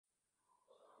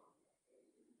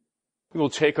We will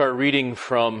take our reading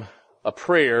from a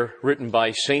prayer written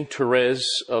by Saint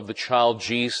Therese of the Child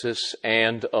Jesus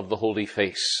and of the Holy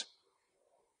Face.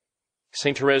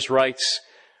 Saint Therese writes,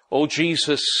 O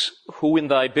Jesus, who in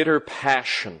thy bitter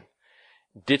passion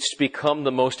didst become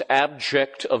the most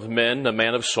abject of men, a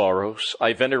man of sorrows,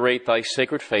 I venerate thy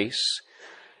sacred face,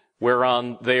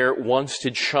 whereon there once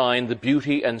did shine the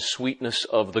beauty and sweetness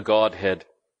of the Godhead.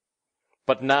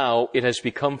 But now it has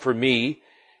become for me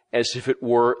as if it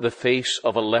were the face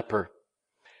of a leper.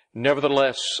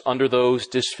 Nevertheless, under those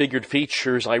disfigured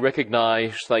features, I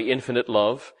recognize thy infinite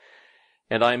love,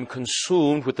 and I am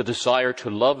consumed with the desire to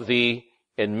love thee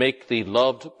and make thee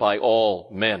loved by all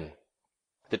men.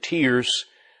 The tears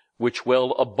which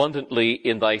well abundantly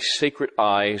in thy sacred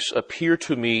eyes appear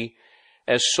to me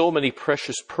as so many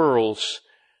precious pearls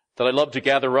that I love to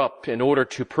gather up in order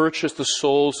to purchase the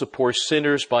souls of poor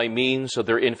sinners by means of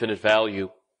their infinite value.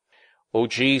 O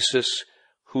Jesus,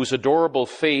 whose adorable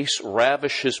face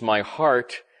ravishes my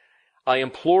heart, I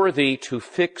implore thee to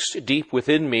fix deep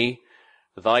within me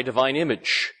thy divine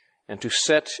image and to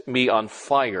set me on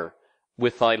fire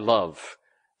with thy love,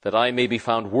 that I may be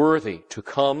found worthy to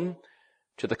come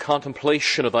to the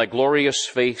contemplation of thy glorious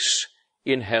face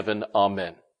in heaven.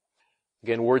 Amen.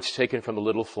 Again, words taken from the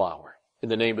Little Flower. In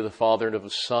the name of the Father, and of the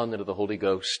Son, and of the Holy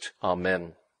Ghost.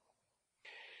 Amen.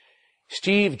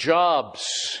 Steve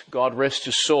Jobs, God rest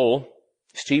his soul,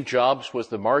 Steve Jobs was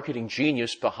the marketing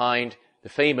genius behind the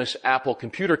famous Apple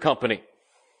Computer Company.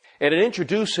 And in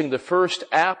introducing the first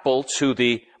Apple to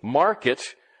the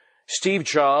market, Steve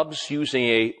Jobs, using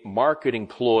a marketing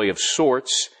ploy of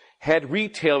sorts, had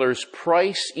retailers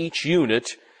price each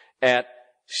unit at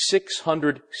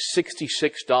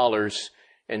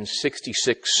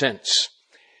 $666.66.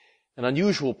 An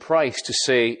unusual price, to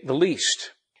say the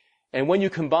least. And when you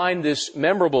combine this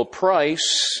memorable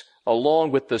price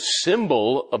along with the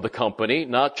symbol of the company,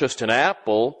 not just an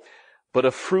apple, but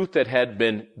a fruit that had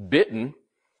been bitten,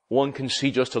 one can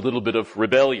see just a little bit of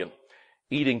rebellion,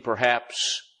 eating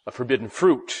perhaps a forbidden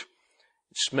fruit.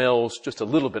 It smells just a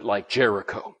little bit like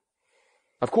Jericho.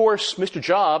 Of course, Mr.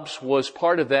 Jobs was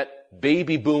part of that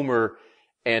baby boomer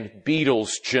and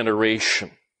Beatles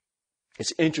generation.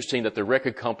 It's interesting that the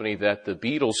record company that the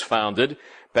Beatles founded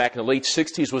back in the late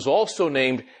 60s was also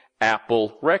named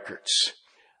Apple Records.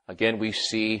 Again, we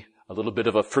see a little bit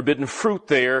of a forbidden fruit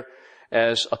there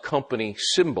as a company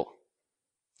symbol.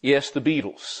 Yes, the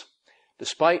Beatles.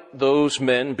 Despite those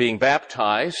men being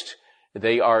baptized,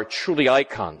 they are truly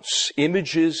icons,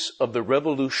 images of the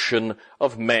revolution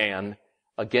of man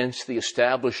against the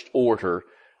established order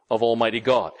of Almighty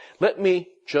God. Let me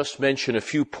just mention a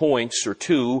few points or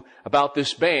two about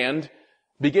this band,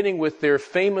 beginning with their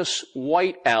famous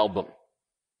White Album.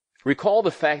 Recall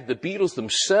the fact that the Beatles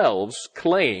themselves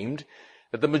claimed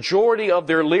that the majority of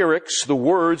their lyrics, the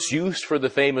words used for the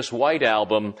famous White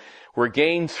Album, were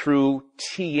gained through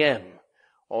TM,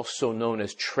 also known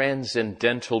as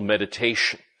transcendental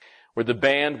meditation, where the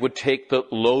band would take the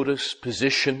lotus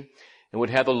position and would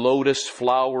have a lotus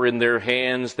flower in their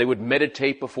hands. They would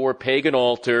meditate before a pagan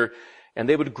altar, and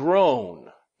they would groan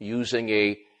using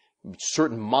a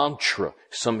certain mantra,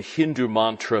 some Hindu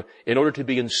mantra, in order to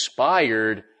be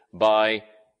inspired by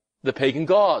the pagan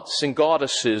gods and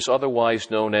goddesses, otherwise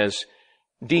known as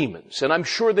demons. And I'm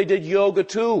sure they did yoga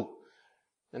too.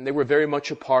 And they were very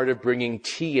much a part of bringing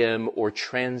TM, or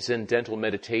transcendental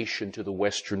meditation, to the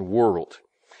Western world.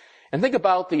 And think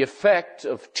about the effect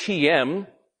of TM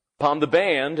upon the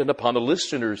band and upon the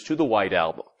listeners to the White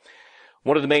Album.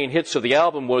 One of the main hits of the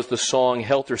album was the song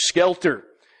Helter Skelter,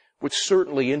 which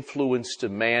certainly influenced a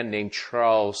man named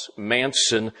Charles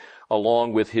Manson,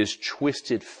 along with his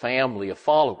twisted family of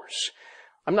followers.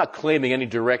 I'm not claiming any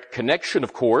direct connection,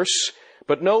 of course,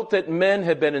 but note that men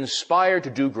have been inspired to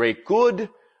do great good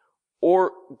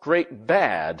or great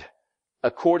bad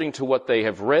according to what they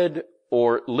have read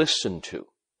or listened to.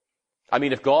 I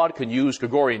mean, if God can use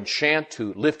Gregorian chant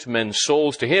to lift men's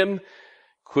souls to Him,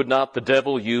 could not the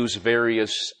devil use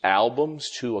various albums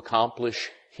to accomplish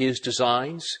his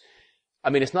designs? I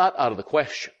mean, it's not out of the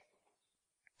question.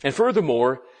 And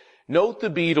furthermore, note the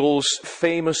Beatles'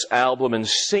 famous album and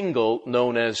single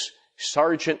known as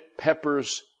Sgt.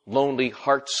 Pepper's Lonely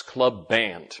Hearts Club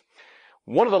Band.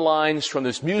 One of the lines from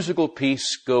this musical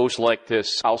piece goes like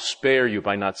this. I'll spare you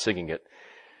by not singing it.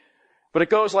 But it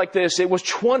goes like this. It was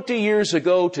 20 years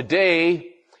ago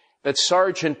today that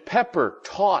Sgt. Pepper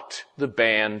taught the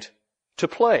band to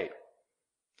play.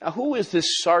 Now, who is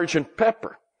this Sgt.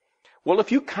 Pepper? Well,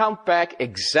 if you count back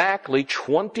exactly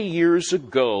 20 years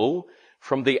ago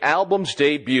from the album's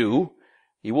debut,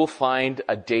 you will find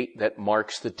a date that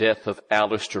marks the death of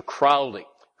Aleister Crowley,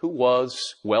 who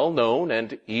was well known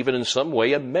and even in some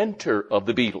way a mentor of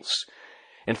the Beatles.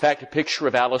 In fact, a picture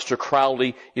of Aleister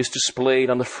Crowley is displayed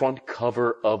on the front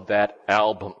cover of that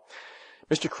album.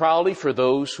 Mr. Crowley, for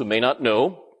those who may not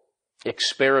know,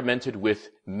 experimented with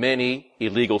many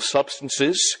illegal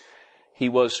substances. He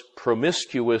was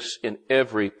promiscuous in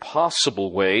every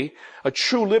possible way, a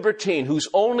true libertine whose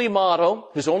only motto,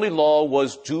 his only law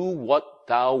was, do what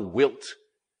thou wilt.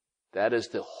 That is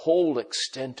the whole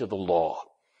extent of the law.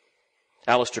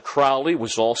 Aleister Crowley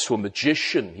was also a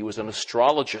magician. He was an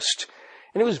astrologist.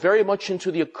 And he was very much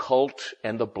into the occult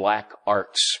and the black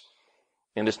arts.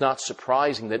 And it's not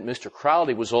surprising that Mr.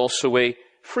 Crowley was also a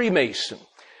Freemason,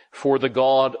 for the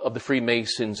god of the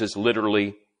Freemasons is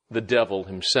literally the devil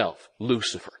himself,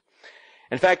 Lucifer.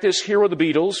 In fact, this hero of the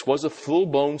Beatles was a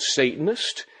full-blown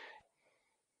Satanist.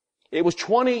 It was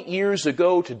 20 years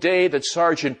ago today that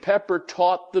Sgt. Pepper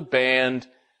taught the band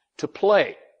to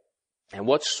play. And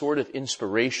what sort of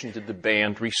inspiration did the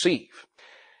band receive?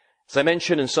 As I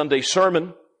mentioned in Sunday's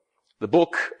sermon, the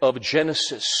book of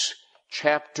Genesis,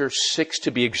 chapter 6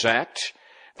 to be exact,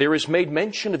 there is made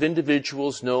mention of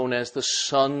individuals known as the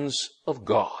sons of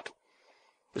God.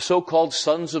 The so-called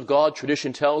sons of God,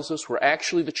 tradition tells us, were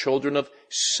actually the children of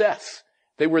Seth.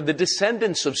 They were the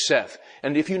descendants of Seth.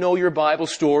 And if you know your Bible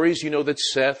stories, you know that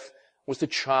Seth was the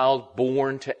child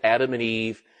born to Adam and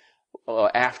Eve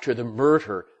after the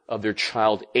murder of their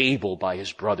child Abel by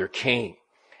his brother Cain.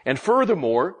 And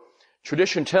furthermore,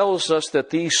 tradition tells us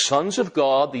that these sons of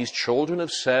God, these children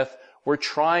of Seth, were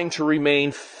trying to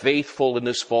remain faithful in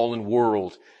this fallen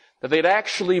world. That they'd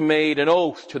actually made an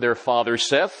oath to their father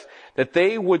Seth that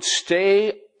they would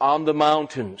stay on the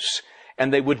mountains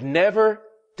and they would never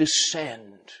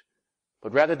descend,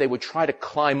 but rather they would try to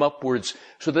climb upwards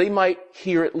so they might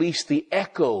hear at least the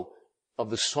echo of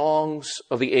the songs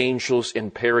of the angels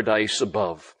in paradise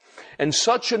above. And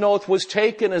such an oath was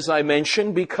taken, as I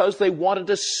mentioned, because they wanted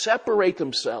to separate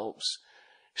themselves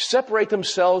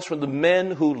from the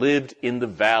men who lived in the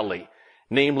valley,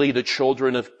 namely the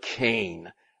children of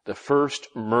Cain, the first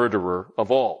murderer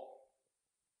of all.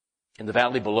 In the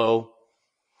valley below,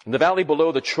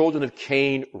 the children of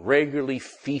Cain regularly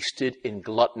feasted in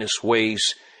gluttonous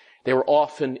ways. They were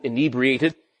often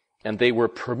inebriated, and they were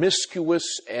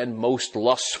promiscuous and most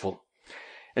lustful.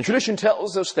 And tradition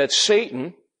tells us that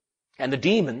Satan and the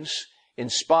demons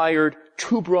inspired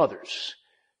two brothers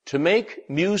to make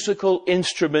musical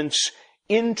instruments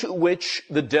into which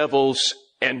the devils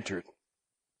entered.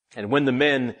 And when the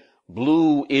men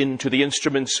blew into the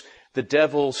instruments, the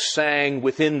devils sang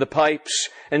within the pipes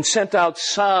and sent out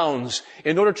sounds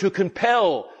in order to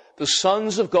compel the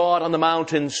sons of God on the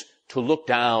mountains to look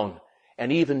down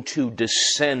and even to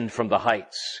descend from the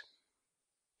heights.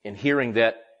 In hearing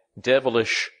that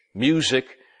devilish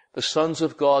music, the sons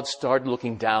of God started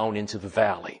looking down into the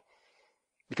valley.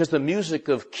 Because the music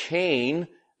of Cain,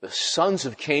 the sons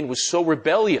of Cain, was so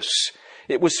rebellious.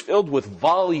 It was filled with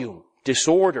volume,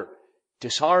 disorder,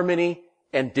 disharmony,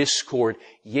 and discord.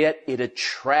 Yet it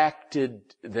attracted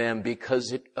them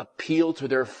because it appealed to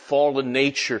their fallen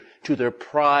nature, to their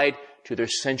pride, to their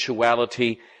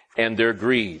sensuality, and their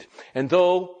greed. And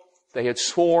though they had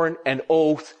sworn an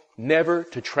oath never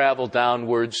to travel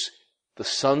downwards, the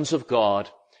sons of God,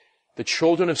 the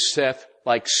children of Seth,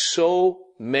 like so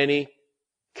many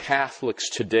Catholics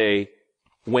today,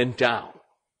 went down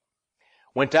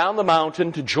the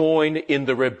mountain to join in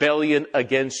the rebellion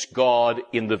against God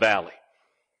in the valley.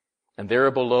 And there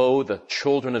below, the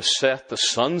children of Seth, the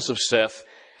sons of Seth,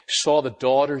 saw the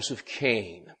daughters of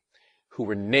Cain, who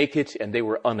were naked and they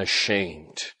were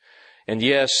unashamed. And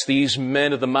yes, these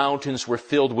men of the mountains were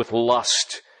filled with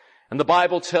lust. And the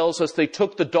Bible tells us they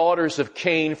took the daughters of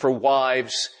Cain for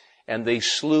wives, and they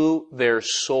slew their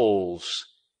souls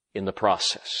in the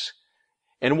process.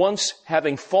 And once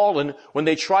having fallen, when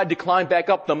they tried to climb back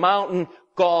up the mountain,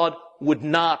 God would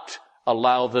not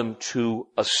allow them to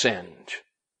ascend.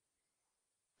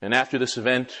 And after this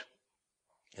event,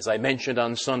 as I mentioned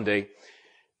on Sunday,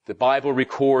 the Bible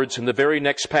records in the very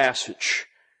next passage,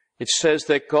 it says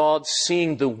that God,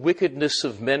 seeing the wickedness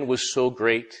of men was so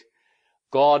great,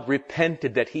 God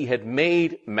repented that he had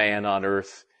made man on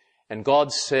earth, and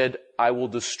God said, I will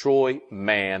destroy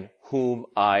man whom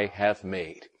I have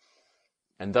made.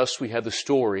 And thus we have the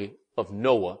story of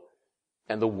Noah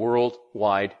and the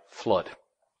worldwide flood.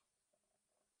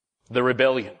 The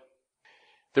rebellion.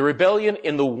 The rebellion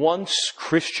in the once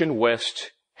Christian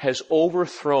West has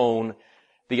overthrown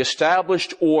the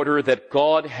established order that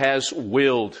God has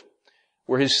willed,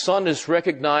 where his Son is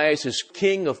recognized as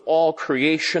King of all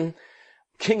creation,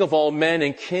 King of all men,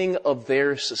 and King of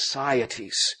their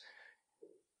societies.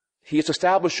 He has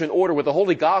established an order where the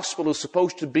Holy Gospel is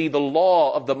supposed to be the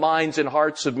law of the minds and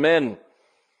hearts of men.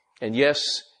 And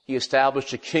yes, he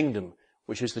established a kingdom,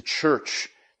 which is the church,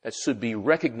 that should be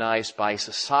recognized by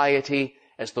society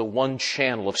as the one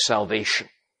channel of salvation.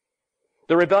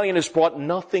 The rebellion has brought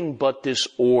nothing but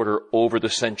disorder over the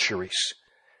centuries.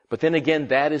 But then again,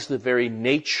 that is the very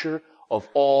nature of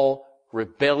all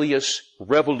rebellious,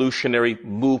 revolutionary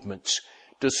movements.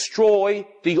 Destroy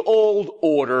the old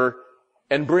order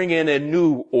and bring in a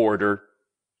new order.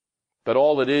 But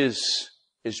all it is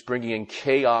bringing in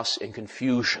chaos and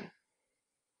confusion.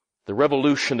 The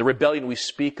revolution, the rebellion we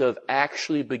speak of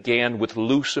actually began with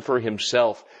Lucifer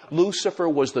himself. Lucifer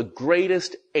was the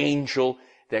greatest angel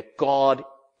that God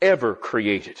ever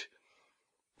created.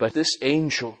 But this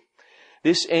angel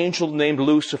named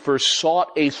Lucifer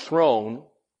sought a throne,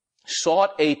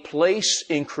 sought a place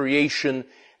in creation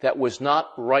that was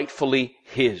not rightfully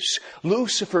his.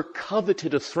 Lucifer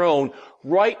coveted a throne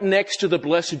right next to the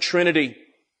Blessed Trinity.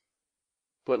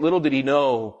 But little did he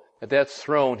know that that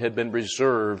throne had been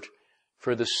reserved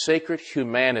for the sacred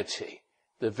humanity,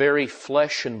 the very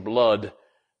flesh and blood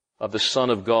of the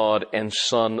Son of God and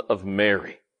Son of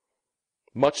Mary.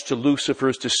 Much to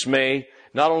Lucifer's dismay,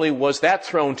 not only was that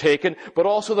throne taken, but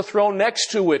also the throne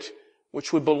next to it,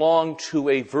 which would belong to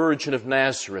a virgin of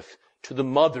Nazareth, to the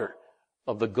mother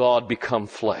of the God become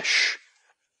flesh.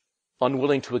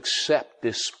 Unwilling to accept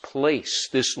this place,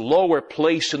 this lower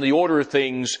place in the order of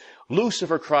things,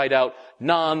 Lucifer cried out,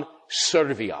 "Non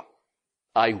serviam."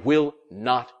 I will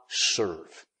not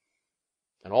serve.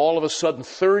 And all of a sudden,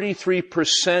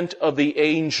 33% of the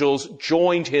angels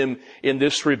joined him in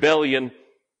this rebellion,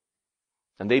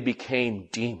 and they became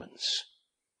demons.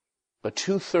 But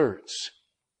two-thirds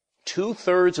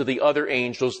of the other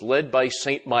angels, led by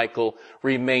St. Michael,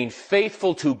 remained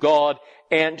faithful to God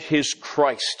and his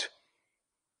Christ.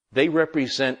 They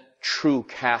represent true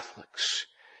Catholics.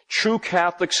 True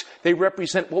Catholics, they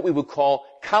represent what we would call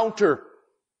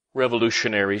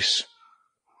counter-revolutionaries.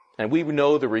 And we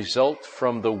know the result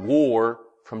from the war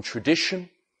from tradition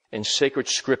and sacred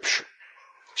scripture.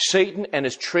 Satan and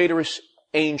his traitorous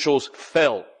angels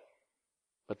fell,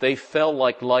 but they fell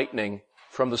like lightning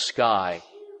from the sky,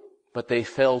 but they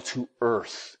fell to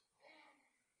earth.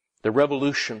 The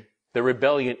revolution, the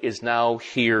rebellion is now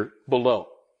here below.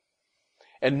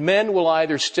 And men will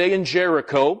either stay in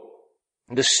Jericho,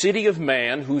 the city of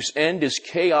man, whose end is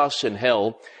chaos and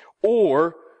hell,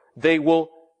 or they will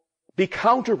be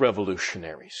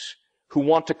counter-revolutionaries who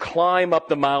want to climb up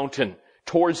the mountain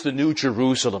towards the New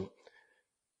Jerusalem.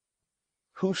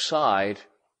 Whose side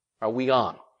are we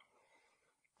on?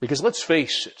 Because let's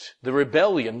face it, the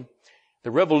rebellion,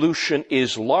 the revolution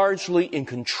is largely in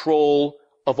control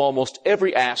of almost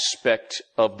every aspect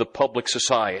of the public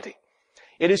society.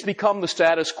 It has become the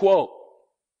status quo.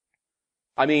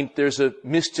 I mean, there's a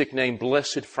mystic named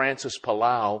Blessed Francis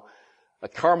Palau, a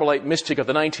Carmelite mystic of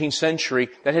the 19th century,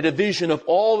 that had a vision of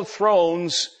all the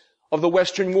thrones of the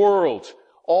Western world,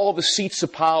 all the seats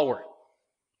of power.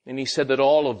 And he said that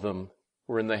all of them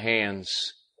were in the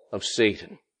hands of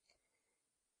Satan.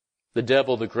 The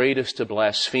devil, the greatest of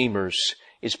blasphemers,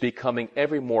 is becoming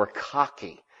ever more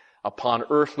cocky upon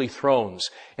earthly thrones,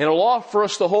 and will offer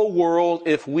us the whole world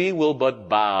if we will but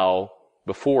bow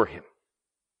before him.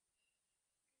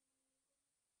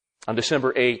 On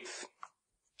December 8th,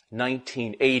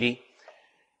 1980,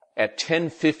 at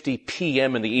 10:50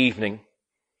 p.m. in the evening,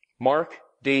 Mark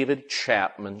David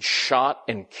Chapman shot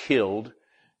and killed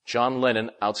John Lennon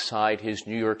outside his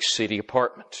New York City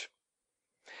apartment.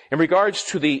 In regards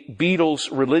to the Beatles'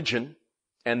 religion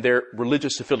and their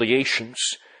religious affiliations,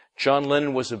 John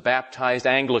Lennon was a baptized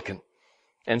Anglican,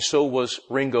 and so was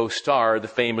Ringo Starr, the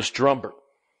famous drummer,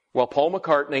 while Paul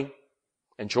McCartney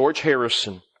and George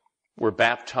Harrison were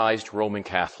baptized Roman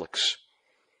Catholics.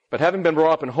 But having been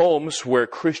brought up in homes where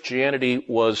Christianity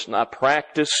was not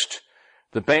practiced,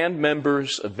 the band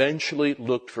members eventually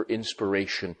looked for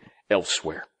inspiration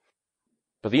elsewhere.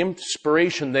 But the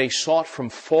inspiration they sought from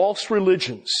false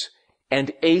religions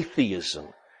and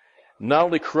atheism not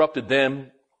only corrupted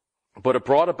them, but it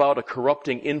brought about a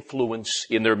corrupting influence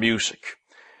in their music.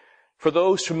 For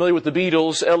those familiar with the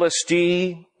Beatles,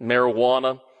 LSD,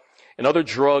 marijuana, and other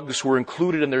drugs were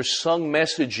included in their sung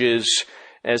messages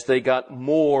as they got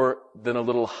more than a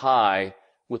little high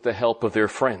with the help of their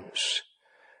friends.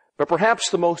 But perhaps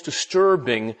the most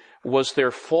disturbing was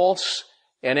their false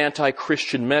and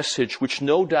anti-Christian message, which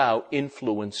no doubt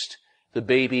influenced the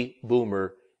baby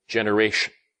boomer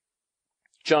generation.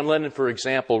 John Lennon, for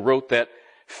example, wrote that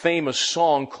famous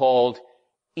song called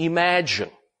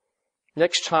Imagine.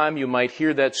 Next time you might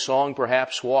hear that song,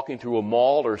 perhaps walking through a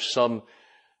mall or some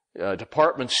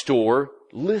department store,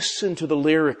 listen to the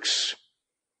lyrics.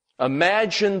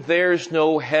 Imagine there's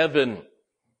no heaven,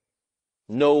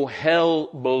 no hell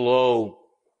below.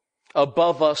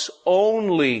 Above us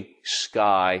only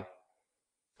sky.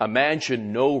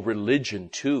 Imagine no religion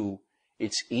too.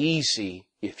 It's easy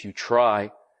if you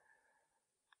try.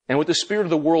 And with the spirit of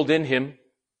the world in him,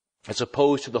 as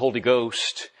opposed to the Holy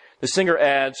Ghost, the singer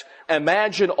adds,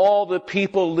 imagine all the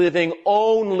people living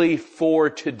only for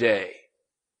today,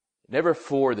 never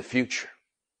for the future.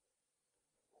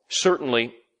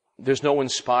 Certainly, there's no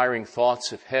inspiring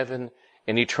thoughts of heaven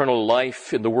and eternal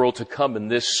life in the world to come in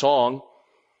this song.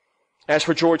 As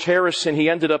for George Harrison, he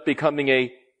ended up becoming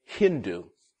a Hindu.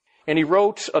 And he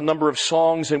wrote a number of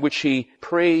songs in which he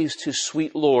praised his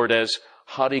sweet Lord as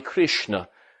Hare Krishna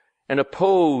and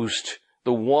opposed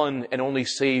the one and only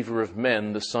Savior of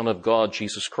men, the Son of God,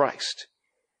 Jesus Christ.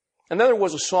 And then there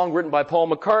was a song written by Paul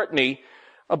McCartney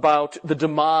about the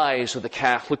demise of the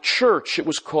Catholic Church. It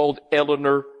was called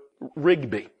Eleanor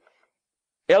Rigby.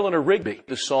 Eleanor Rigby,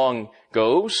 the song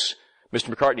goes,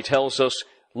 Mr. McCartney tells us,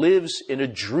 lives in a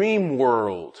dream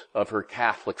world of her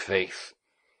Catholic faith.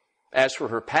 As for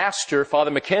her pastor,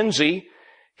 Father Mackenzie,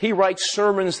 he writes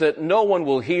sermons that no one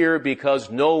will hear because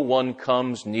no one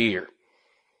comes near.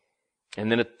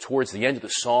 And then towards the end of the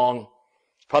song,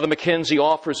 Father Mackenzie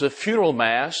offers a funeral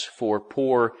mass for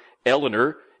poor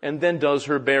Eleanor and then does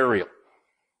her burial.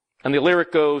 And the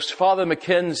lyric goes, Father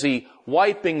Mackenzie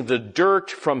wiping the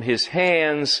dirt from his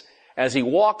hands as he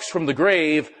walks from the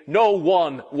grave, no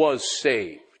one was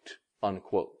saved,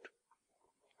 unquote.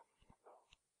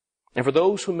 And for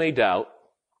those who may doubt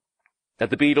that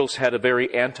the Beatles had a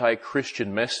very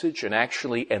anti-Christian message and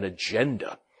actually an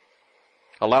agenda,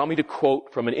 allow me to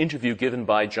quote from an interview given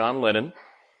by John Lennon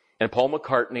and Paul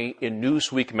McCartney in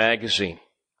Newsweek magazine.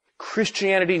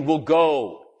 Christianity will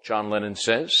go, John Lennon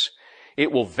says.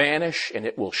 It will vanish and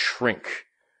it will shrink.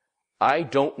 I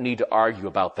don't need to argue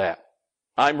about that.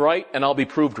 I'm right and I'll be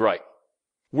proved right.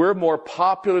 We're more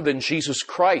popular than Jesus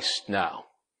Christ now.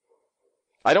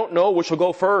 I don't know which will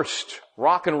go first,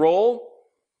 rock and roll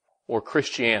or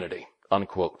Christianity,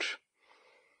 unquote.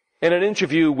 In an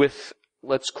interview with,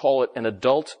 let's call it an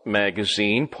adult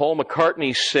magazine, Paul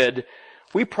McCartney said,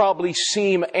 we probably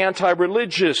seem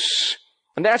anti-religious,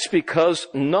 and that's because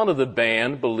none of the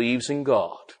band believes in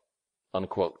God,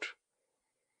 unquote.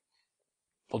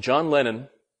 Well, John Lennon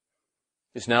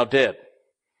is now dead.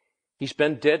 He's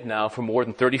been dead now for more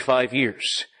than 35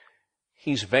 years.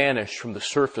 He's vanished from the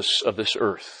surface of this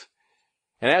earth.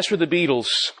 And as for the Beatles,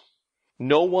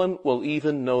 no one will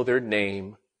even know their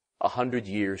name 100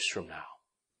 years from now.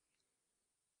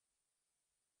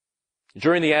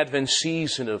 During the Advent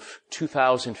season of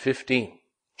 2015,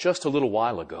 just a little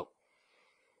while ago,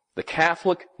 the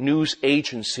Catholic News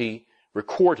Agency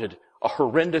recorded a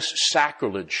horrendous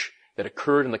sacrilege that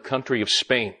occurred in the country of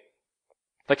Spain.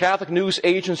 The Catholic News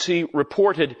Agency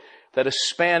reported that a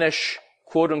Spanish,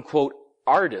 quote-unquote,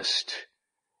 artist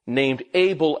named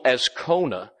Abel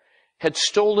Azcona had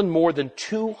stolen more than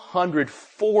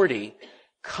 240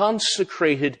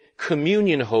 consecrated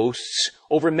communion hosts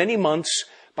over many months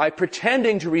by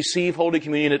pretending to receive Holy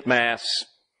Communion at Mass.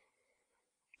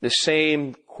 The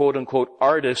same, quote-unquote,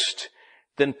 artist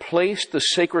then placed the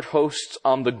sacred hosts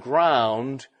on the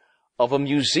ground of a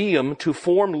museum to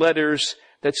form letters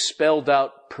that spelled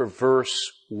out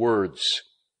perverse words.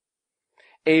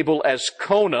 Abel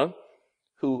Azcona,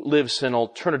 who lives an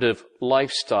alternative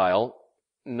lifestyle,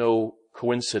 no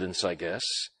coincidence, I guess,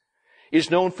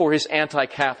 is known for his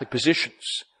anti-Catholic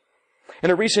positions. In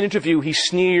a recent interview, he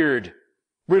sneered,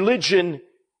 religion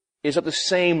is at the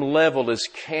same level as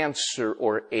cancer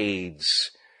or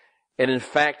AIDS, and in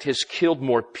fact has killed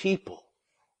more people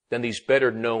than these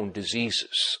better-known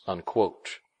diseases,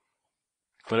 unquote.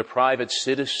 When a private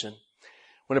citizen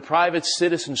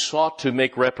sought to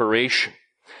make reparation,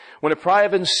 when a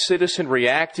private citizen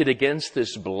reacted against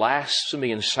this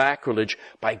blasphemy and sacrilege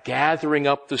by gathering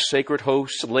up the sacred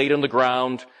hosts laid on the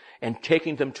ground and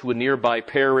taking them to a nearby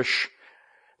parish,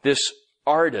 this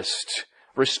artist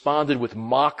responded with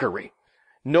mockery,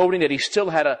 noting that he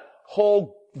still had a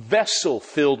whole vessel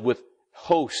filled with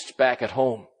hosts back at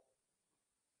home.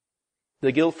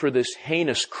 The guilt for this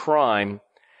heinous crime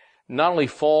not only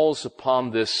falls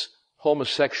upon this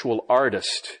homosexual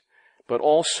artist, but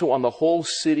also on the whole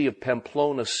city of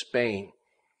Pamplona, Spain,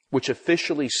 which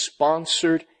officially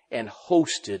sponsored and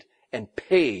hosted and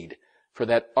paid for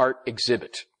that art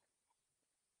exhibit.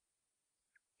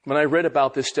 When I read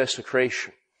about this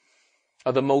desecration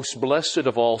of the most blessed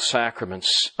of all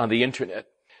sacraments on the internet,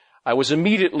 I was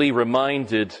immediately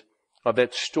reminded of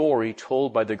that story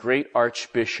told by the great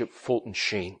Archbishop Fulton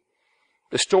Sheen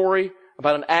The story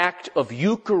about an act of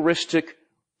Eucharistic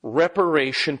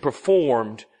reparation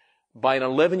performed by an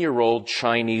 11-year-old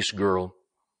Chinese girl.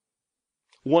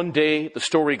 One day, the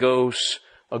story goes,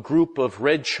 a group of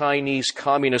red Chinese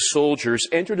communist soldiers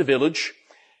entered a village,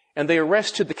 and they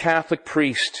arrested the Catholic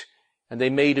priest, and they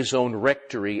made his own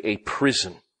rectory a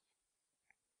prison.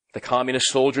 The communist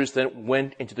soldiers then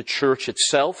went into the church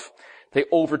itself. They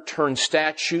overturned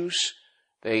statues.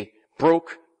 They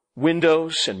broke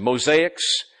windows and mosaics,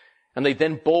 and they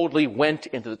then boldly went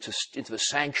into the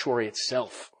sanctuary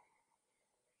itself.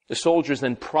 The soldiers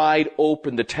then pried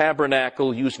open the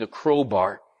tabernacle using a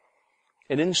crowbar,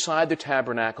 and inside the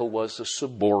tabernacle was a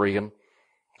ciborium,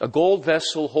 a gold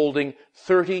vessel holding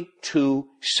 32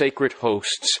 sacred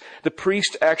hosts. The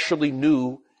priest actually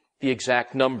knew the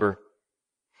exact number.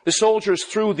 The soldiers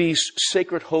threw these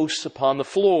sacred hosts upon the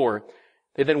floor.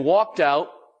 They then walked out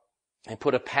and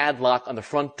put a padlock on the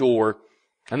front door,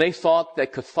 and they thought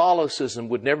that Catholicism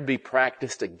would never be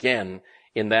practiced again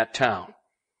in that town.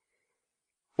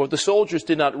 What the soldiers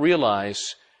did not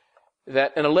realize,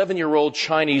 that an 11-year-old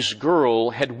Chinese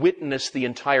girl had witnessed the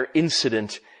entire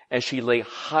incident as she lay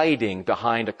hiding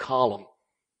behind a column.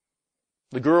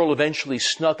 The girl eventually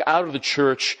snuck out of the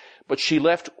church, but she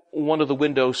left one of the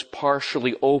windows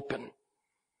partially open.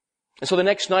 And so the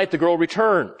next night the girl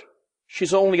returned.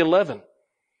 She's only 11.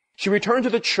 She returned to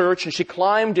the church and she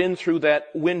climbed in through that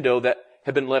window that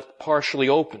had been left partially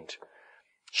opened.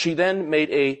 She then made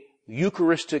a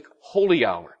Eucharistic holy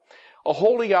hour, a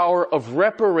holy hour of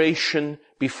reparation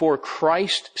before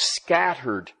Christ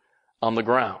scattered on the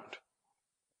ground.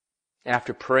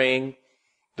 After praying,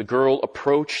 the girl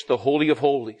approached the Holy of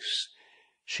Holies.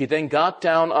 She then got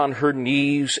down on her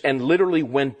knees and literally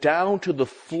went down to the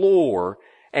floor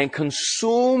and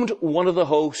consumed one of the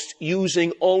hosts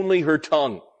using only her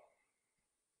tongue.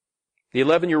 The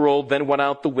 11-year-old then went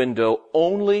out the window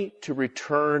only to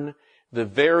return the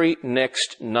very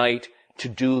next night to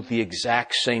do the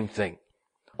exact same thing.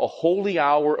 A holy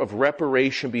hour of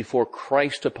reparation before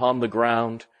Christ upon the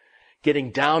ground,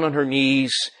 getting down on her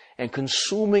knees and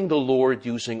consuming the Lord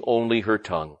using only her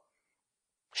tongue.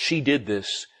 She did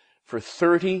this for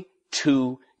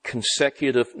 32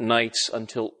 consecutive nights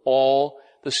until all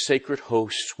the sacred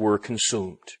hosts were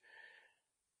consumed.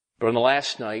 But on the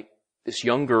last night, this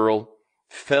young girl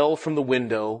fell from the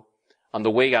window on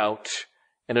the way out,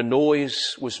 and a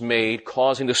noise was made,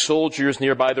 causing the soldiers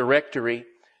nearby the rectory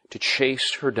to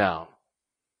chase her down.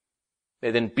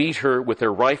 They then beat her with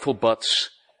their rifle butts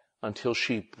until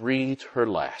she breathed her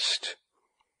last.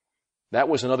 That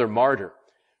was another martyr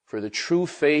for the true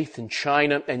faith in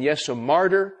China, and yes, a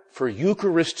martyr for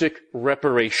Eucharistic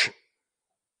reparation.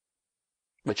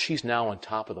 But she's now on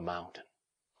top of the mountain.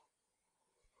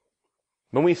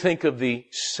 When we think of the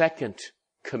second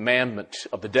commandment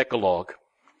of the Decalogue,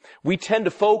 we tend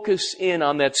to focus in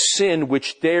on that sin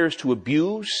which dares to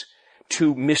abuse,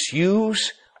 to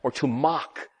misuse, or to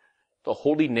mock the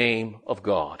holy name of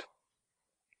God.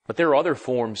 But there are other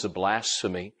forms of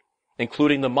blasphemy,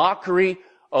 including the mockery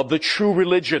of the true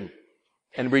religion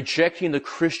and rejecting the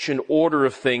Christian order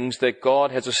of things that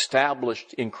God has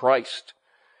established in Christ,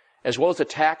 as well as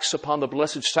attacks upon the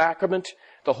Blessed Sacrament,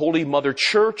 the Holy Mother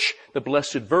Church, the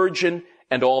Blessed Virgin,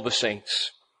 and all the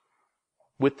saints.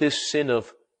 With this sin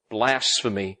of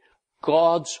blasphemy,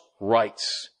 God's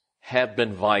rights have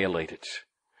been violated.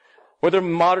 Whether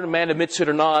modern man admits it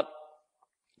or not,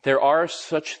 there are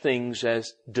such things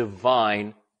as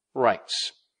divine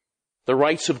rights, the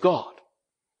rights of God.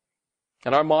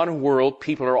 In our modern world,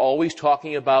 people are always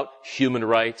talking about human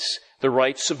rights, the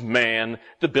rights of man,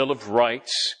 the Bill of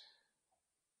Rights.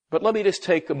 But let me just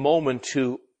take a moment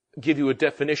to give you a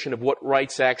definition of what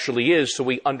rights actually is so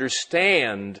we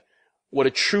understand what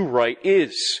a true right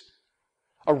is.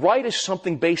 A right is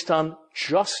something based on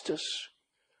justice.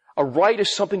 A right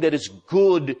is something that is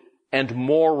good and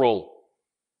moral.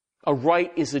 A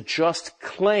right is a just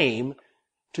claim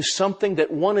to something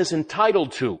that one is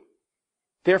entitled to.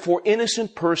 Therefore,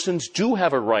 innocent persons do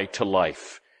have a right to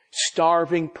life.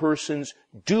 Starving persons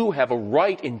do have a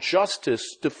right in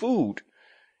justice to food.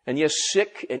 And yes,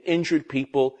 sick and injured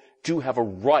people do have a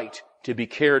right to be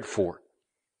cared for.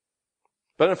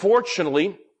 But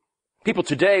unfortunately, people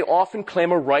today often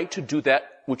claim a right to do that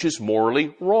which is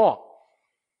morally wrong.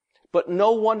 But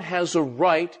no one has a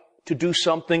right to do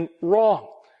something wrong.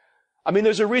 I mean,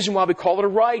 there's a reason why we call it a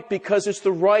right, because it's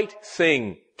the right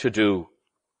thing to do.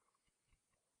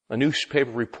 A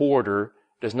newspaper reporter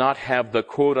does not have the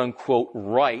quote-unquote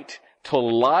right to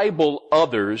libel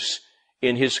others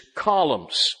in his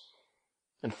columns.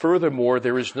 And furthermore,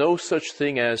 there is no such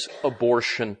thing as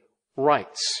abortion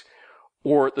rights,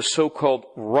 or the so-called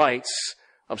rights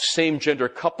of same-gender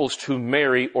couples to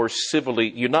marry or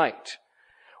civilly unite.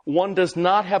 One does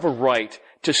not have a right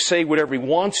to say whatever he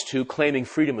wants to, claiming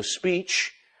freedom of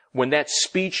speech, when that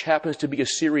speech happens to be a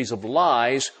series of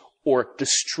lies or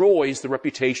destroys the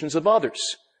reputations of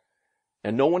others.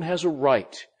 And no one has a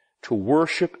right to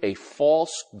worship a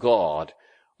false god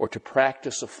or to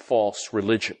practice a false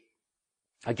religion.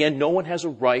 Again, no one has a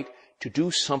right to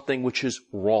do something which is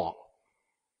wrong.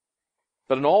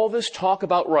 But in all this talk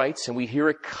about rights, and we hear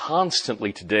it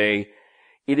constantly today,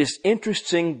 it is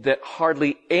interesting that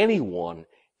hardly anyone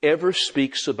ever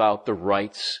speaks about the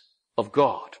rights of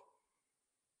God.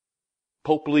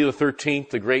 Pope Leo XIII,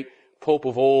 the great Pope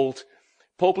of old,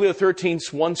 Pope Leo XIII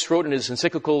once wrote in his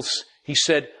encyclicals, he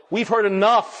said, "We've heard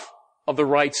enough of the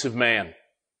rights of man.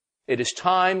 It is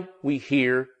time we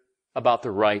hear about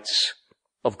the rights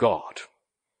of God."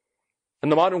 In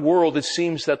the modern world, it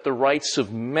seems that the rights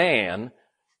of man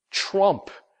trump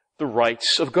the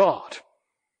rights of God.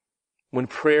 When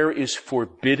prayer is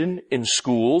forbidden in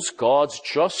schools, God's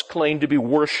just claim to be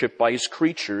worshipped by his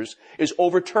creatures is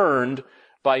overturned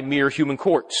by mere human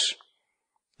courts.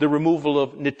 The removal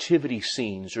of nativity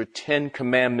scenes or Ten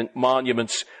Commandment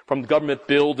monuments from government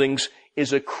buildings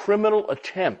is a criminal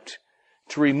attempt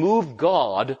to remove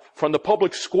God from the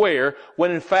public square,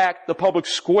 when in fact the public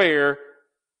square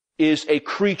is a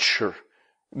creature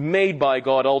made by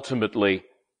God ultimately.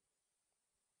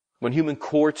 When human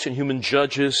courts and human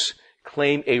judges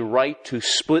claim a right to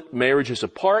split marriages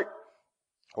apart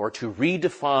or to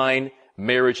redefine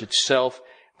marriage itself,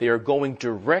 they are going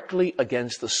directly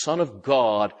against the Son of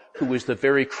God, who is the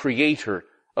very creator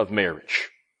of marriage.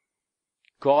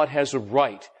 God has a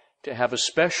right to have a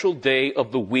special day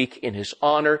of the week in his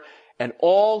honor, and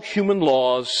all human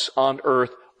laws on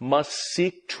earth must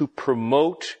seek to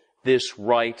promote this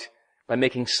right by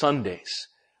making Sundays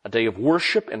a day of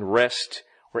worship and rest,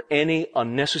 where any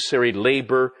unnecessary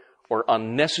labor or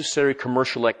unnecessary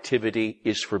commercial activity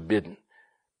is forbidden.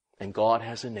 And God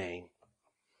has a name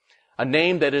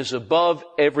that is above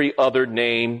every other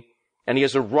name, and he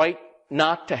has a right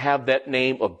not to have that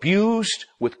name abused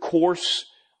with coarse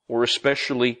or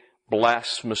especially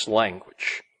blasphemous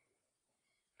language.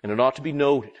 And it ought to be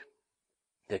noted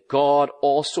that God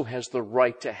also has the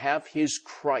right to have his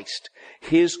Christ,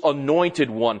 his anointed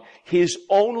one, his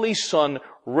only Son,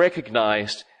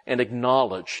 recognized and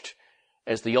acknowledged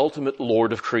as the ultimate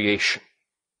Lord of creation.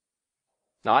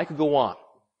 Now, I could go on.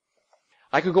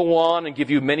 I could go on and give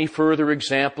you many further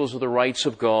examples of the rights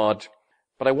of God,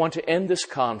 but I want to end this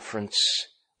conference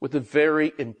with a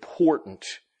very important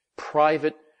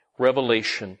private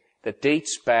revelation that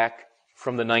dates back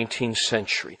from the 19th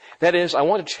century. That is, I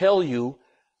want to tell you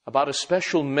about a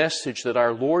special message that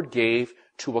our Lord gave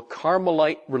to a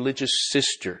Carmelite religious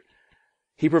sister.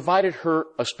 He provided her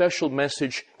a special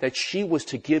message that she was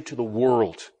to give to the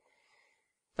world.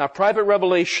 Now, private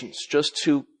revelations, just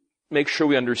to make sure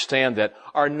we understand that,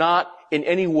 are not in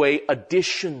any way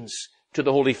additions to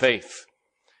the holy faith.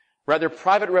 Rather,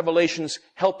 private revelations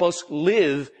help us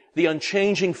live the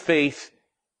unchanging faith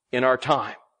in our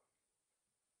time.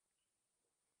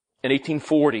 In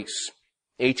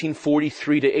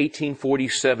 1843 to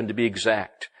 1847 to be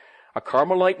exact, a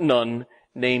Carmelite nun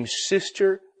named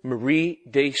Sister Marie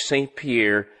de Saint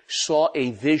Pierre saw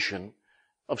a vision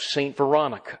of Saint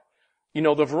Veronica. You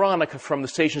know, the Veronica from the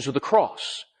Stations of the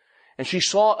Cross. And she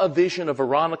saw a vision of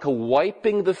Veronica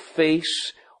wiping the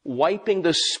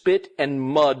spit and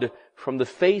mud from the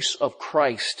face of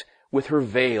Christ with her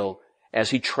veil as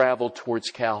he traveled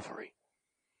towards Calvary.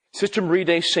 Sister Marie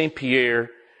de Saint Pierre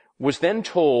was then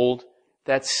told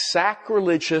that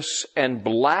sacrilegious and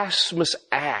blasphemous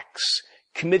acts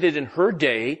committed in her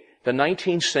day, the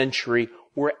 19th century,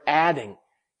 were adding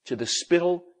to the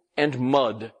spittle and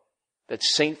mud that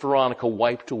Saint Veronica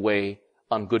wiped away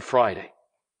on Good Friday.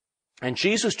 And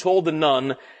Jesus told the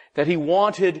nun that he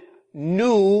wanted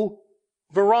new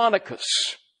Veronicas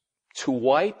to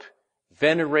wipe,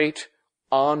 venerate,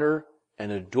 honor,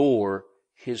 and adore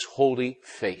his holy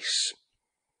face.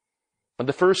 And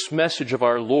the first message of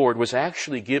our Lord was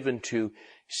actually given to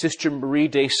Sister Marie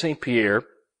de Saint Pierre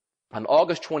on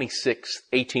August 26,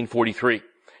 1843,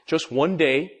 just one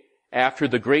day after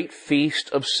the great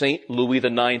feast of Saint Louis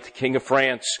IX, King of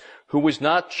France, who was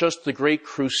not just the great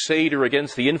crusader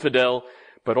against the infidel,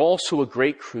 but also a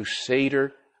great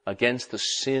crusader against the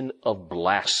sin of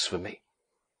blasphemy.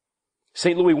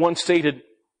 St. Louis once stated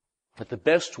that the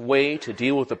best way to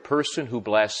deal with a person who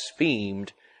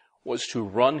blasphemed was to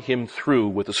run him through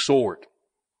with a sword.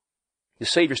 The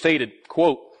Savior stated,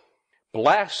 quote,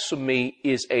 "Blasphemy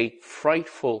is a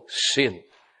frightful sin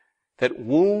that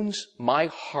wounds my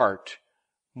heart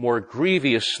more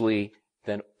grievously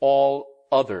than all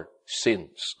other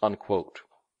sins, unquote.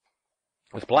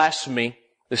 With blasphemy,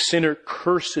 the sinner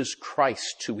curses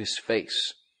Christ to his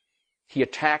face. He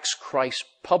attacks Christ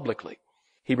publicly.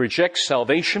 He rejects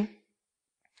salvation,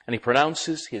 and he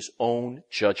pronounces his own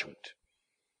judgment.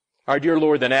 Our dear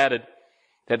Lord then added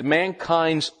that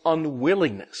mankind's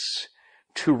unwillingness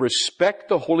to respect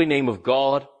the holy name of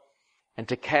God and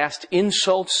to cast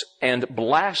insults and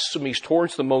blasphemies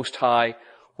towards the Most High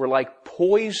were like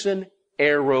poison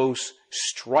arrows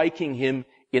striking him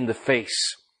in the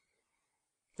face.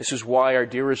 This is why our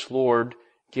dearest Lord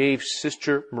gave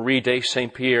Sister Marie de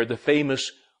Saint Pierre the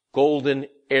famous golden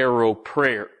arrow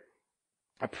prayer,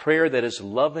 a prayer that is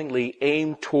lovingly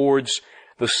aimed towards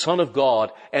the Son of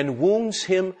God and wounds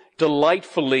him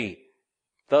delightfully,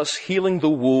 thus healing the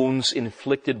wounds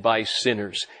inflicted by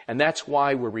sinners. And that's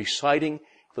why we're reciting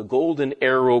the golden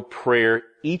arrow prayer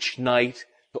each night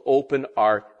to open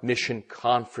our mission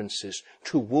conferences,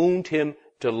 to wound him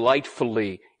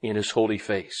delightfully in his holy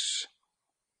face.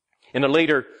 In a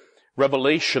later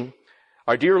revelation,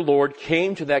 our dear Lord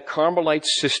came to that Carmelite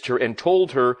sister and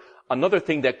told her another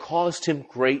thing that caused him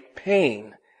great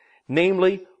pain,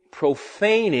 namely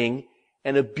profaning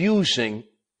and abusing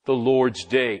the Lord's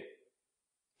day.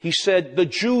 He said, "The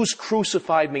Jews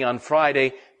crucified me on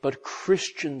Friday, but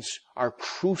Christians are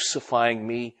crucifying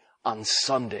me on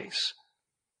Sundays."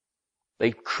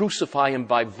 They crucify him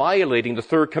by violating the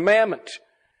third commandment.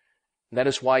 And that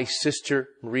is why Sister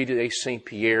Marie de Saint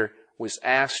Pierre was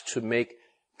asked to make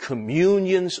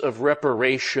communions of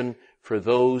reparation for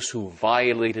those who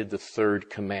violated the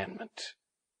third commandment.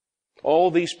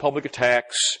 All these public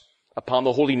attacks upon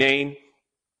the holy name,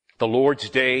 the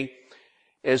Lord's day,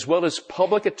 as well as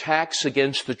public attacks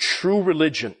against the true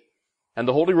religion and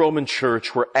the Holy Roman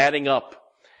Church were adding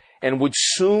up and would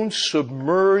soon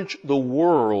submerge the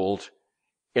world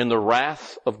in the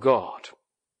wrath of God.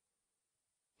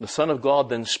 The Son of God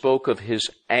then spoke of his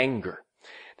anger,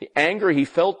 the anger he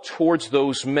felt towards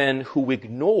those men who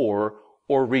ignore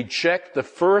or reject the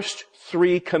first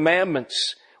three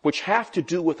commandments, which have to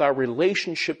do with our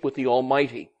relationship with the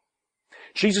Almighty.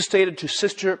 Jesus stated to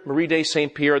Sister Marie de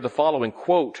Saint Pierre the following,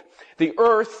 quote, "The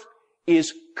earth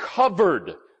is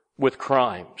covered with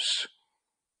crimes.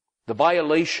 The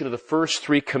violation of the first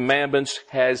three commandments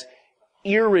has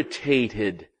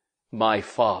irritated my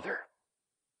Father.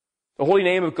 The holy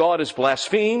name of God is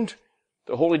blasphemed.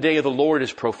 The holy day of the Lord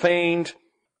is profaned.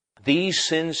 These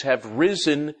sins have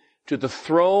risen to the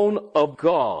throne of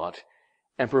God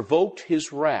and provoked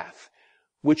his wrath,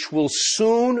 which will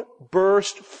soon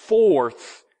burst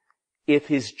forth if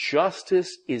his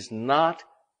justice is not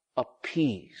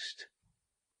appeased."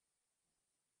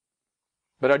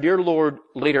 But our dear Lord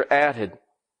later added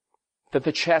that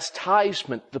the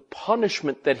chastisement, the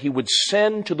punishment that he would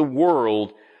send to the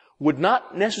world would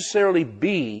not necessarily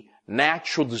be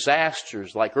natural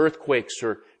disasters like earthquakes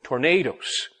or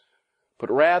tornadoes,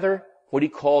 but rather what he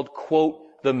called,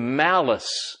 quote, "the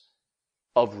malice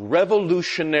of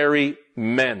revolutionary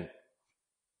men,"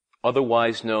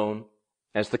 otherwise known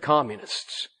as the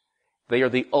communists. They are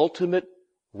the ultimate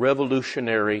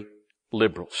revolutionary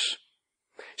liberals.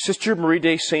 Sister Marie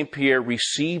de Saint Pierre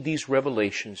received these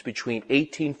revelations between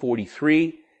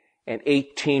 1843 and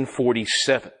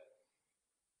 1847.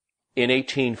 In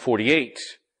 1848,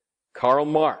 Karl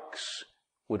Marx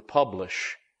would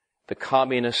publish the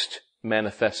Communist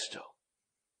Manifesto.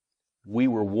 We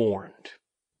were warned.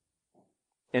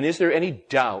 And is there any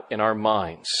doubt in our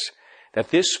minds that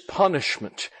this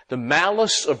punishment, the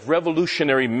malice of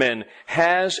revolutionary men,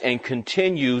 has and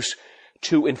continues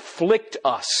to afflict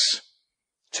us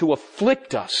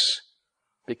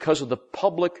because of the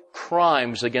public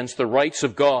crimes against the rights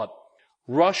of God?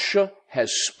 Russia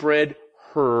has spread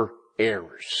her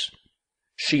errors.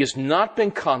 She has not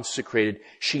been consecrated.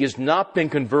 She has not been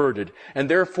converted. And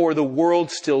therefore the world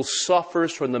still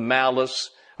suffers from the malice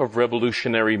of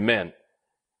revolutionary men.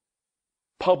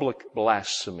 Public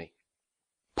blasphemy,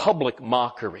 public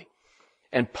mockery,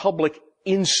 and public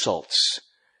insults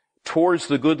towards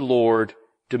the good Lord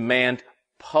demand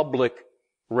public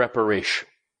reparation.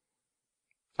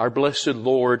 Our blessed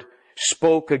Lord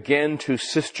spoke again to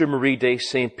Sister Marie de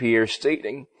Saint Pierre,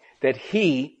 stating that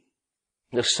he,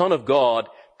 the Son of God,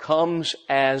 comes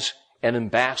as an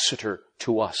ambassador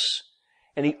to us.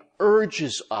 And he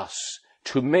urges us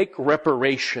to make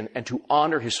reparation and to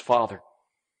honor his Father.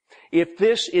 If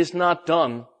this is not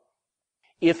done,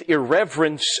 if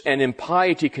irreverence and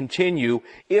impiety continue,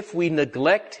 if we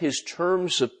neglect his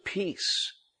terms of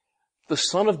peace, the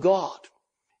Son of God,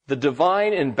 the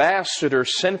divine ambassador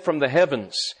sent from the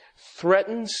heavens,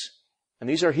 threatens, and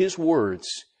these are his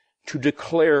words, to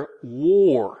declare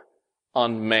war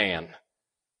on man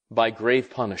by grave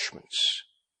punishments.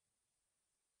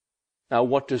 Now,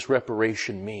 what does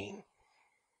reparation mean?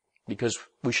 Because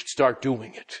we should start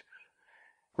doing it.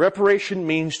 Reparation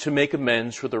means to make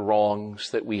amends for the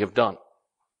wrongs that we have done,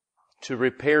 to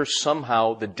repair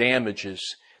somehow the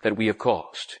damages that we have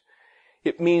caused.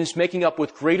 It means making up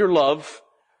with greater love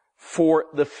for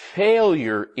the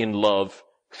failure in love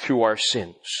through our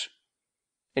sins.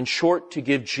 In short, to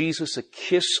give Jesus a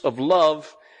kiss of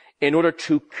love in order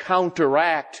to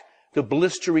counteract the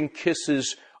blistering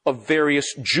kisses of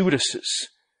various Judases.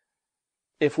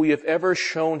 If we have ever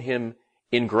shown him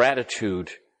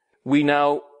ingratitude, we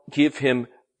now give him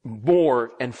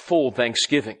more and full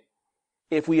thanksgiving.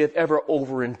 If we have ever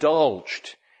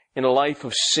overindulged in a life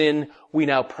of sin, we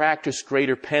now practice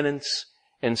greater penance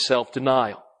and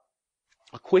self-denial.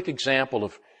 A quick example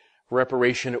of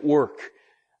reparation at work.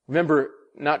 Remember,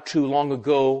 not too long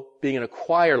ago, being in a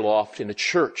choir loft in a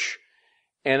church.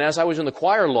 And as I was in the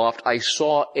choir loft, I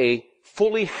saw a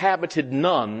fully habited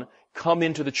nun come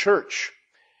into the church.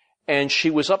 And she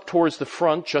was up towards the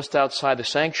front, just outside the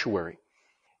sanctuary.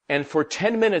 And for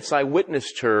 10 minutes, I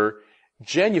witnessed her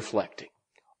genuflecting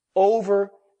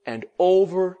over and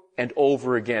over and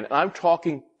over again. And I'm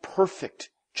talking perfect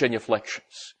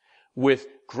genuflections with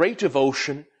great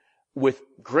devotion, with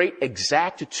great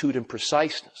exactitude and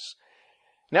preciseness.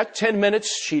 And after 10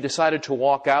 minutes, she decided to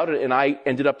walk out, and I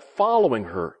ended up following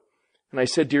her. And I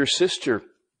said, "Dear sister,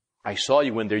 I saw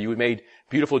you in there. You made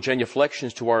beautiful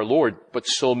genuflections to our Lord, but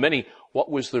so many. What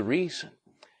was the reason?"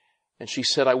 And she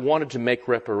said, "I wanted to make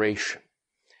reparation.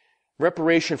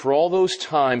 Reparation for all those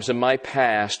times in my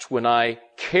past when I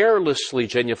carelessly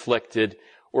genuflected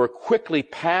or quickly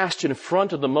passed in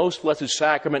front of the most blessed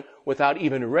sacrament without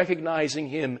even recognizing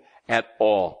him at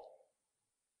all."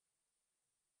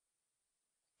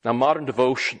 Now, modern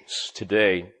devotions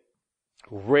today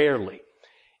rarely,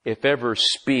 if ever,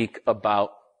 speak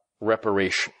about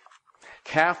reparation.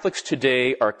 Catholics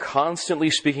today are constantly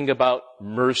speaking about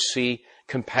mercy,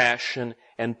 compassion,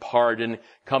 and pardon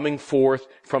coming forth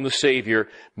from the Savior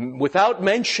without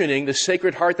mentioning the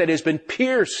Sacred Heart that has been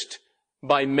pierced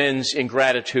by men's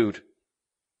ingratitude.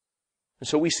 And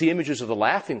so we see images of the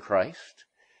laughing Christ,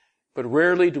 but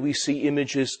rarely do we see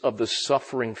images of the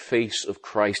suffering face of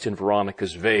Christ in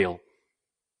Veronica's veil.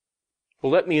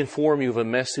 Well, let me inform you of a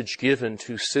message given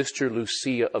to Sister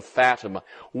Lucia of Fatima,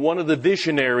 one of the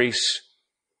visionaries.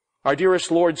 Our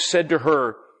dearest Lord said to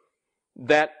her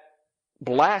that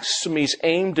blasphemies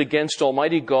aimed against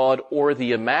Almighty God or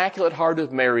the Immaculate Heart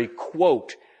of Mary,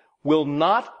 quote, will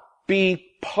not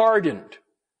be pardoned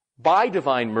by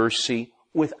divine mercy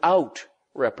without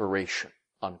reparation,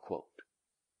 unquote.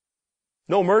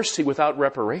 No mercy without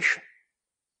reparation.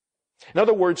 In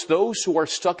other words, those who are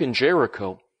stuck in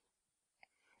Jericho,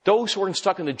 those who are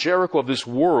stuck in the Jericho of this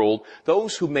world,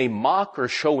 those who may mock or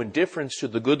show indifference to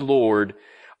the good Lord,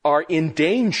 are in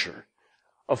danger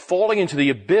of falling into the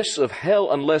abyss of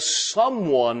hell unless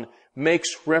someone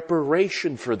makes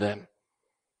reparation for them.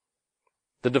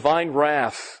 The divine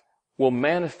wrath will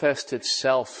manifest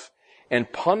itself,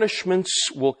 and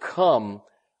punishments will come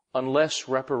unless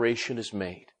reparation is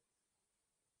made.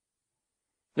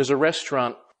 There's a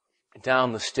restaurant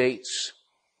down the States,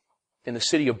 in the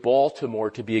city of Baltimore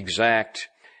to be exact,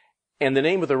 and the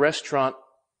name of the restaurant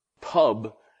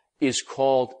pub is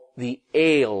called the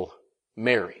Ale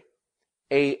Mary.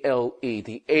 A-L-E,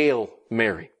 the Ale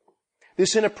Mary.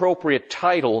 This inappropriate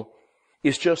title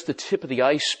is just the tip of the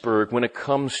iceberg when it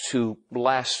comes to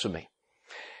blasphemy.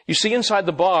 You see, inside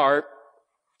the bar,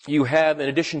 you have, in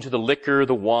addition to the liquor,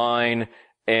 the wine,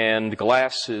 and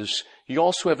glasses, you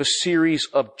also have a series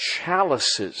of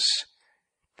chalices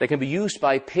that can be used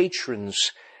by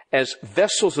patrons as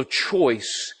vessels of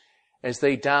choice as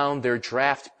they down their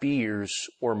draft beers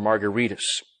or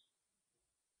margaritas.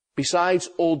 Besides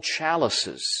old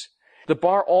chalices, the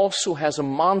bar also has a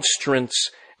monstrance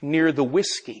near the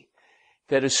whiskey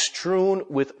that is strewn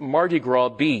with Mardi Gras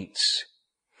beads.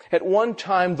 At one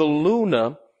time, the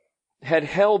Luna had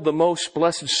held the most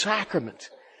blessed sacrament,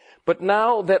 but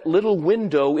now that little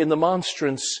window in the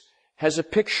monstrance has a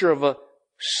picture of a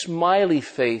smiley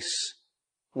face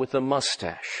with a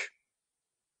mustache.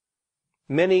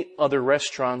 Many other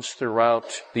restaurants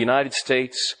throughout the United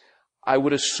States, I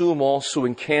would assume also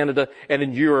in Canada and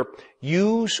in Europe,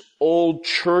 use old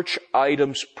church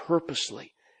items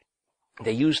purposely.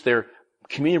 They use their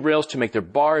communion rails to make their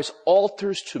bars,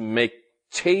 altars to make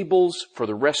tables for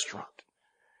the restaurant,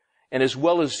 and as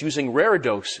well as using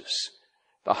reredos,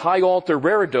 the high altar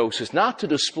reredos, not to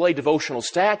display devotional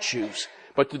statues,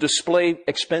 but to display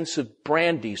expensive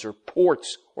brandies or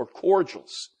ports or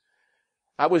cordials.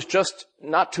 I was just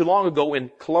not too long ago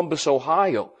in Columbus,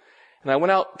 Ohio, and I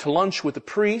went out to lunch with a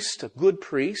priest, a good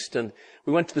priest, and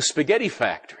we went to the spaghetti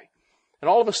factory. And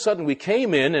all of a sudden we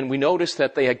came in and we noticed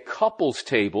that they had couples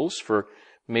tables for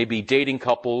maybe dating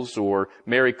couples or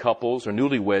married couples or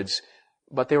newlyweds,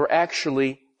 but they were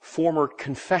actually former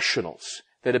confessionals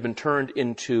that had been turned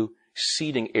into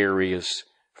seating areas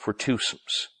for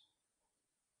twosomes.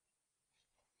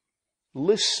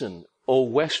 Listen, O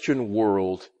Western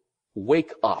world,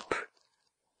 wake up.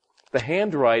 The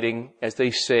handwriting, as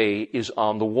they say, is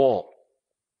on the wall.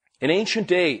 In ancient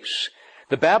days,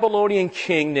 the Babylonian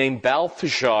king named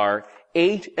Balthazar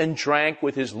ate and drank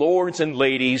with his lords and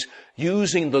ladies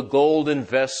using the golden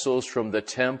vessels from the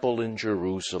temple in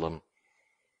Jerusalem.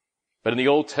 But in the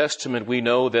Old Testament, we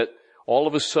know that all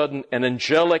of a sudden an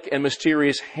angelic and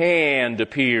mysterious hand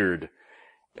appeared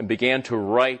and began to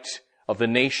write of the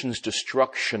nation's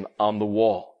destruction on the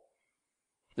wall.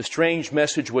 The strange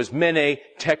message was Mene,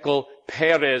 Tekel,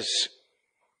 Peres.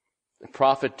 The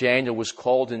prophet Daniel was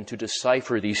called in to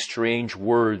decipher these strange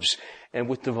words. And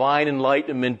with divine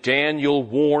enlightenment, Daniel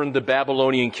warned the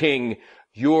Babylonian king,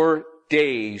 your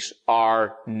days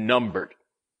are numbered.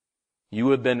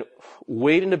 You have been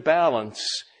weighed in a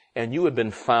balance, and you have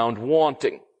been found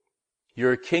wanting.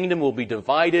 Your kingdom will be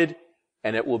divided,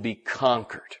 and it will be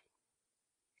conquered.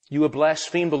 You have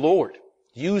blasphemed the Lord,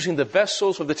 using the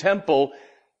vessels of the temple,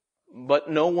 but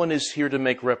no one is here to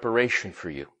make reparation for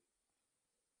you.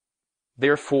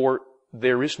 Therefore,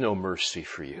 there is no mercy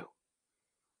for you.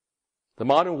 The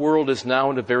modern world is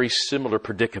now in a very similar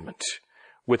predicament,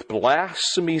 with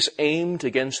blasphemies aimed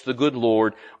against the good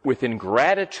Lord, with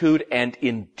ingratitude and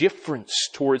indifference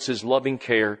towards His loving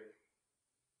care.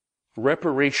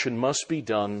 Reparation must be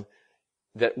done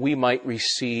that we might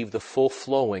receive the full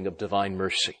flowing of divine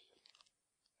mercy.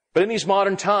 But in these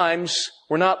modern times,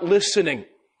 we're not listening,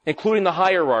 including the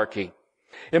hierarchy.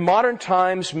 In modern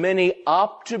times, many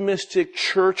optimistic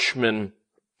churchmen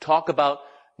talk about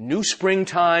new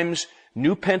springtimes,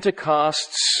 new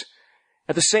Pentecosts.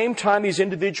 At the same time, these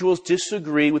individuals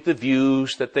disagree with the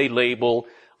views that they label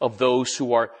of those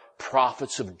who are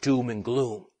prophets of doom and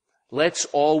gloom. Let's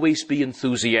always be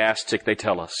enthusiastic, they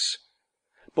tell us.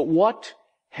 But what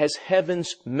has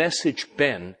heaven's message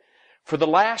been for the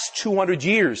last 200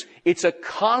 years? It's a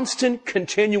constant,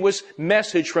 continuous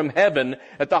message from heaven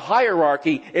that the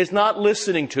hierarchy is not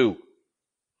listening to.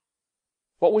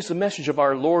 What was the message of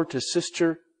our Lord to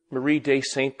Sister Marie de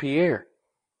Saint Pierre?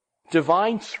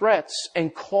 Divine threats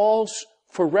and calls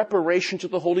for reparation to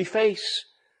the Holy Face.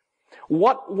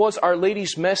 What was Our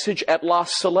Lady's message at La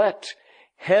Salette?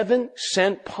 Heaven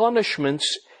sent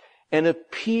punishments and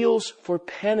appeals for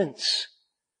penance.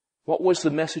 What was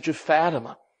the message of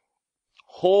Fatima?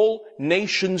 Whole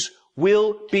nations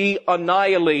will be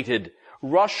annihilated.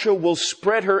 Russia will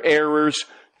spread her errors,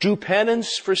 do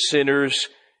penance for sinners,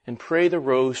 and pray the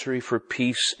rosary for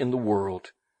peace in the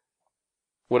world.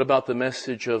 What about the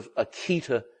message of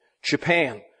Akita,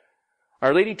 Japan?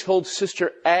 Our Lady told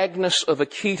Sister Agnes of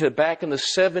Akita back in the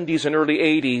 70s and early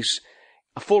 80s,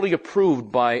 fully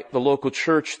approved by the local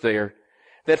church there,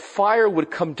 that fire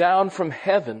would come down from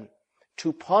heaven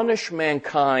to punish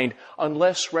mankind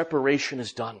unless reparation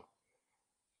is done.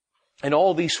 And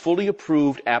all these fully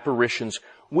approved apparitions,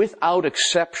 without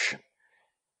exception,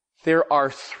 there are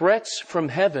threats from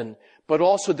heaven, but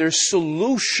also there's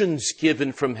solutions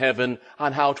given from heaven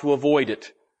on how to avoid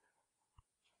it.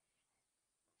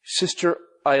 Sister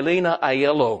Elena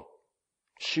Aiello,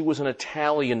 she was an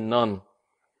Italian nun,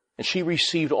 and she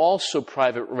received also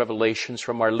private revelations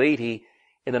from Our Lady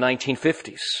in the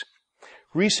 1950s.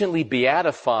 Recently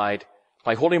beatified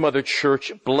by Holy Mother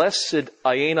Church, Blessed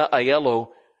Elena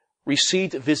Aiello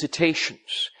received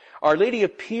visitations. Our Lady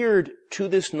appeared to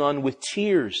this nun with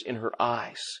tears in her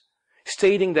eyes,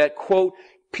 stating that, quote,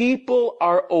 people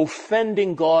are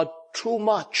offending God too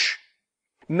much.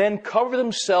 Men cover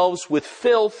themselves with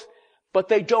filth, but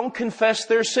they don't confess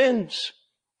their sins,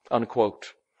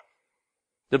 unquote.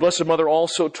 The Blessed Mother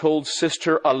also told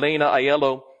Sister Elena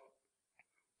Aiello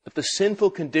that the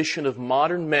sinful condition of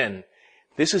modern men,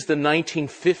 this is the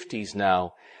 1950s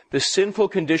now, the sinful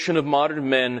condition of modern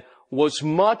men was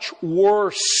much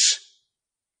worse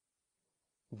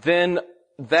than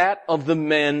that of the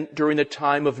men during the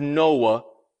time of Noah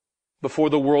before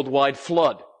the worldwide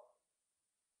flood.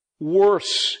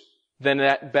 Worse than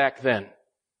that back then.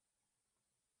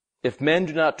 If men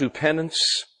do not do penance,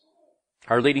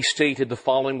 Our Lady stated the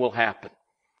following will happen.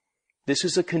 This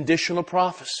is a conditional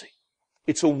prophecy.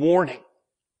 It's a warning.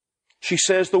 She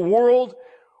says the world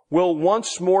will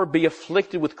once more be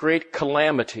afflicted with great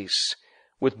calamities,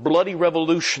 with bloody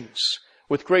revolutions,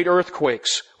 with great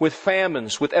earthquakes, with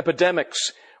famines, with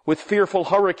epidemics, with fearful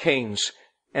hurricanes,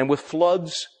 and with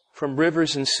floods from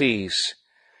rivers and seas.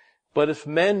 But if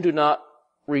men do not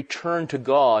return to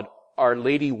God, Our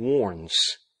Lady warns,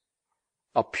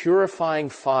 a purifying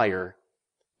fire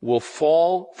will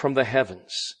fall from the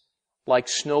heavens like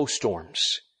snowstorms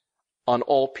on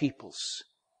all peoples,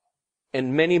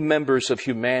 and many members of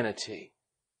humanity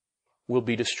will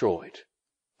be destroyed.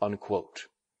 Unquote.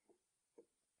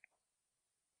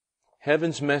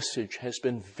 Heaven's message has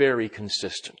been very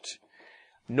consistent.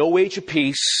 No age of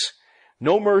peace,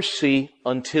 no mercy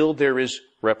until there is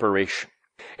reparation.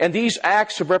 And these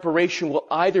acts of reparation will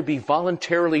either be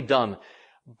voluntarily done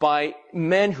by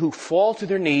men who fall to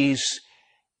their knees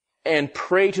and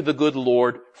pray to the good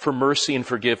Lord for mercy and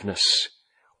forgiveness,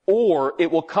 or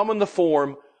it will come in the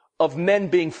form of men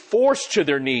being forced to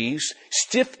their knees,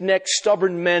 stiff-necked,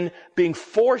 stubborn men being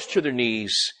forced to their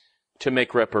knees to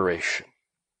make reparation.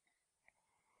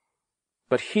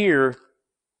 But here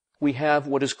we have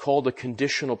what is called a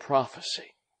conditional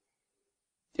prophecy.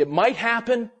 It might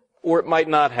happen or it might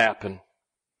not happen.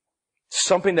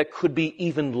 Something that could be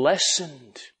even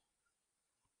lessened.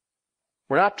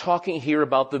 We're not talking here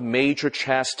about the major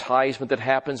chastisement that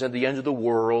happens at the end of the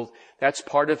world. That's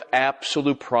part of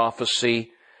absolute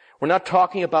prophecy. We're not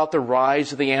talking about the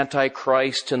rise of the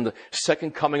Antichrist and the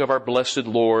second coming of our blessed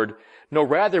Lord. No,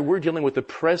 rather we're dealing with the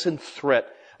present threat,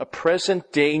 a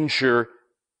present danger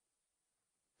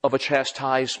of a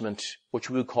chastisement, which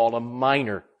we would call a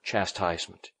minor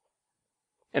chastisement.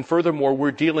 And furthermore, we're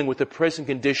dealing with the present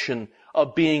condition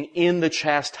of being in the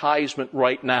chastisement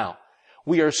right now.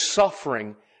 We are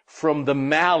suffering from the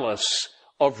malice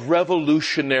of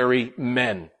revolutionary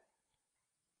men.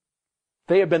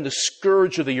 They have been the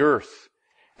scourge of the earth.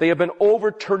 They have been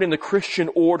overturning the Christian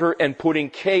order and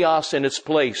putting chaos in its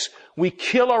place. We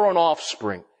kill our own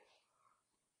offspring.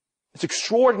 It's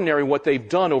extraordinary what they've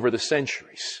done over the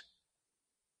centuries.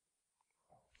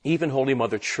 Even Holy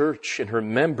Mother Church and her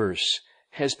members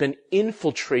has been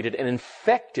infiltrated and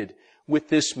infected with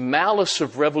this malice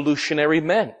of revolutionary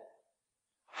men.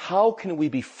 How can we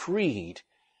be freed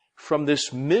from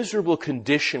this miserable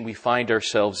condition we find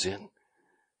ourselves in?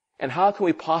 And how can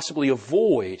we possibly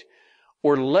avoid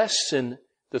or lessen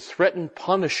the threatened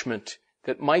punishment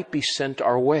that might be sent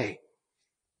our way?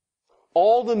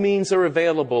 All the means are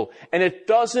available, and it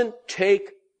doesn't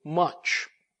take much.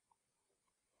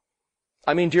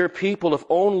 I mean, dear people, if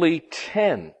only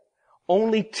 10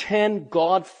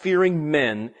 God-fearing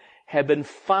men had been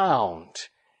found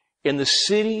in the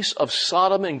cities of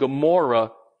Sodom and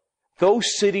Gomorrah,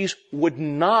 those cities would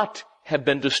not have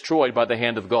been destroyed by the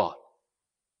hand of God.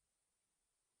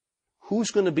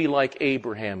 Who's going to be like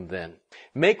Abraham then?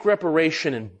 Make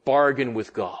reparation and bargain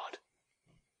with God.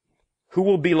 Who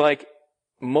will be like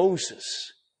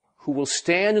Moses, who will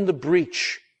stand in the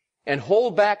breach and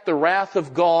hold back the wrath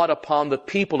of God upon the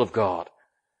people of God?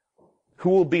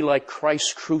 Who will be like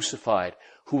Christ crucified,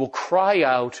 who will cry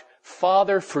out,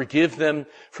 Father, forgive them,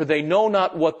 for they know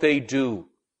not what they do?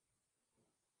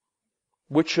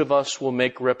 Which of us will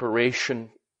make reparation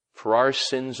for our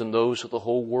sins and those of the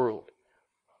whole world?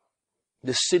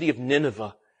 The city of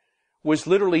Nineveh was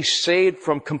literally saved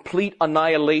from complete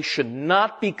annihilation,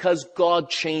 not because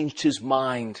God changed His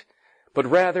mind, but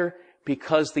rather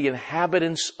because the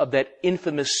inhabitants of that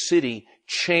infamous city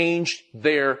changed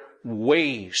their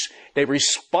ways. They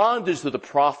responded to the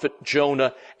prophet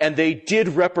Jonah, and they did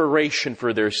reparation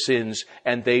for their sins,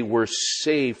 and they were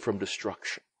saved from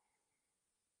destruction.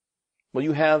 Well,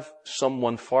 you have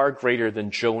someone far greater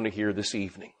than Jonah here this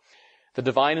evening. The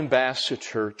divine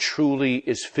ambassador truly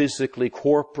is physically,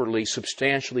 corporally,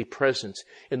 substantially present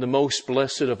in the most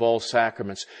blessed of all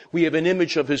sacraments. We have an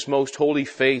image of His most holy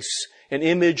face, an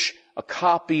image, a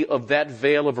copy of that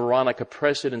veil of Veronica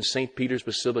present in St. Peter's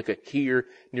Basilica here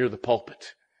near the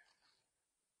pulpit.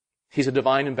 He's a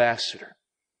divine ambassador,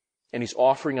 and He's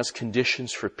offering us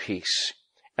conditions for peace,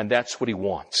 and that's what He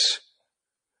wants.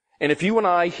 And if you and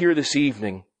I here this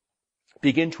evening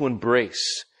begin to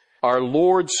embrace our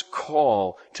Lord's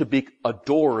call to be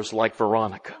adorers like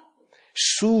Veronica,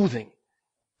 soothing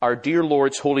our dear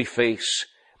Lord's holy face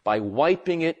by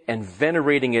wiping it and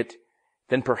venerating it,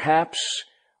 then perhaps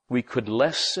we could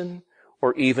lessen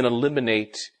or even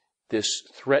eliminate this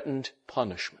threatened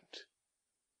punishment.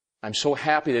 I'm so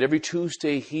happy that every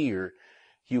Tuesday here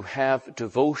you have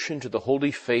devotion to the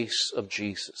holy face of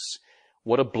Jesus.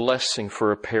 What a blessing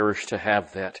for a parish to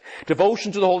have that.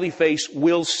 Devotion to the holy face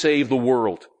will save the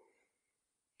world.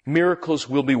 Miracles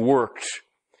will be worked.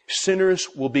 Sinners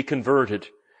will be converted.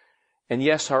 And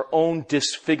yes, our own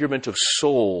disfigurement of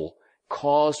soul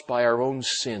caused by our own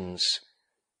sins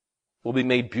will be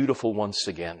made beautiful once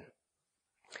again.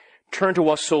 Turn to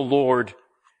us, O Lord.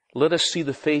 Let us see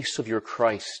the face of your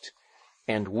Christ,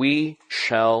 and we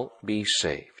shall be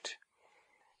saved.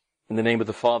 In the name of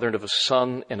the Father, and of the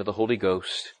Son, and of the Holy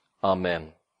Ghost.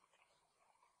 Amen.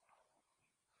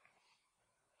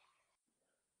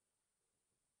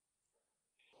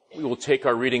 We will take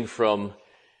our reading from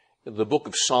the book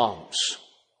of Psalms.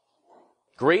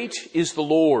 Great is the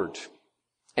Lord,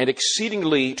 and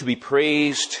exceedingly to be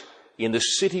praised in the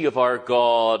city of our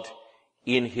God,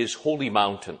 in his holy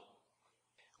mountain.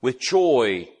 With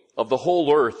joy of the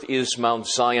whole earth is Mount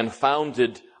Zion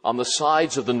founded on the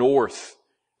sides of the north,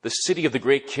 the city of the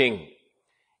great King.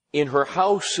 In her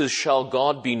houses shall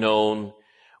God be known,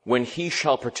 when he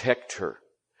shall protect her.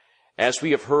 As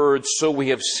we have heard, so we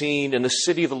have seen in the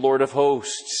city of the Lord of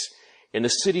hosts, in the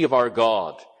city of our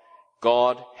God.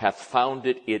 God hath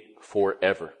founded it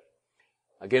forever.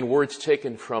 Again, words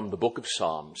taken from the book of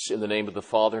Psalms. In the name of the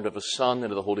Father, and of the Son,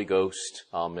 and of the Holy Ghost.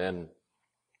 Amen.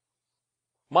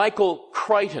 Michael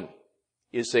Crichton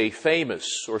is a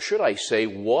famous, or should I say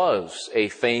was a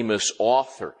famous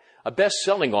author, a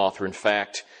best-selling author, in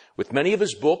fact, with many of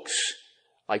his books,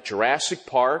 like Jurassic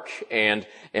Park and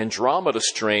Andromeda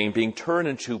Strain, being turned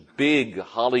into big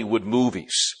Hollywood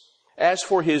movies. As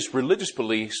for his religious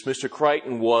beliefs, Mr.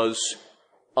 Crichton was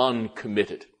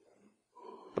uncommitted.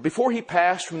 But before he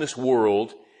passed from this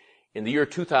world in the year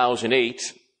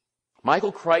 2008,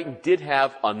 Michael Crichton did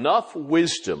have enough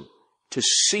wisdom to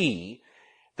see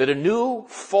that a new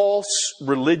false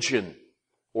religion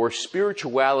or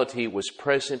spirituality was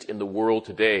present in the world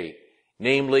today,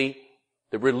 namely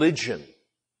the religion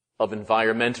of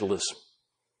environmentalism.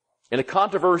 In a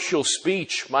controversial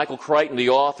speech, Michael Crichton, the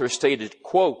author, stated,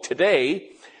 quote,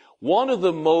 "Today, one of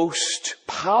the most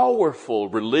powerful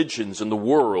religions in the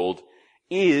world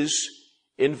is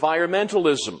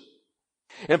environmentalism.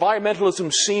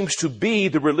 Environmentalism seems to be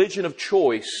the religion of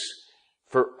choice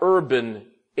for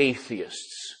urban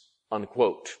atheists,"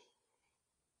 unquote.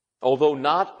 Although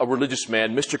not a religious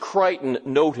man, Mr. Crichton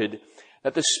noted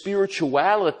that the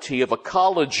spirituality of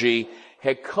ecology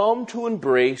had come to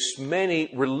embrace many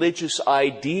religious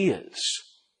ideas.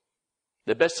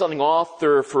 The best-selling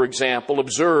author, for example,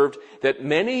 observed that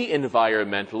many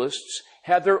environmentalists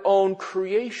have their own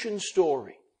creation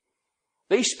story.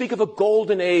 They speak of a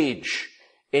golden age,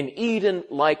 an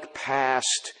Eden-like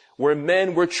past, where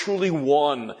men were truly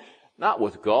one, not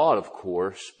with God, of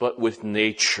course, but with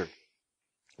nature.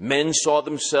 Men saw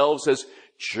themselves as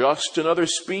just another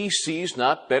species,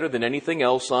 not better than anything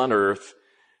else on earth.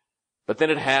 But then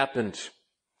it happened.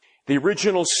 The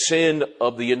original sin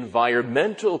of the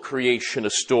environmental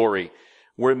creationist story,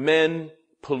 where men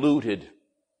polluted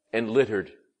and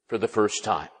littered for the first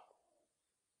time.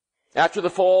 After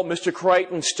the fall, Mr.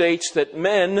 Crichton states that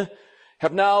men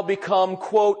have now become,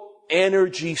 quote,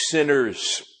 energy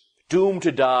sinners, doomed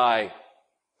to die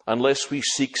unless we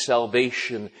seek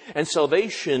salvation. And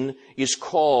salvation is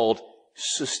called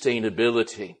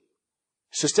sustainability.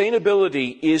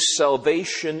 Sustainability is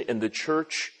salvation in the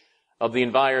church of the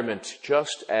environment,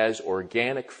 just as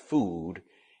organic food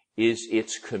is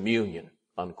its communion,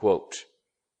 unquote.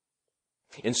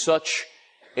 In such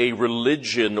a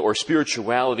religion or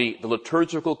spirituality, the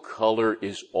liturgical color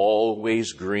is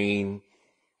always green.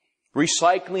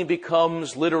 Recycling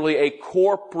becomes literally a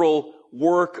corporal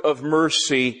work of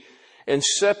mercy, and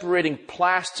separating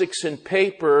plastics and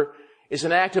paper is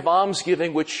an act of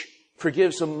almsgiving which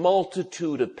forgives a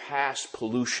multitude of past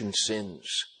pollution sins.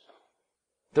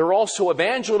 There are also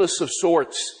evangelists of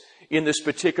sorts in this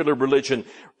particular religion.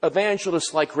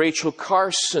 Evangelists like Rachel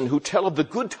Carson, who tell of the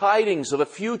good tidings of a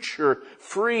future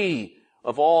free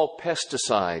of all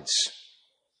pesticides.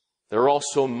 There are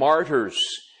also martyrs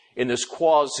in this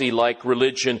quasi-like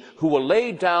religion who will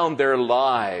lay down their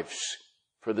lives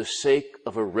for the sake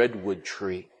of a redwood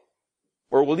tree,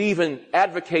 or will even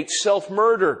advocate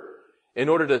self-murder in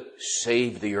order to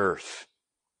save the earth.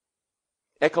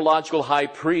 Ecological high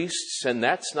priests, and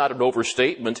that's not an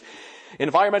overstatement,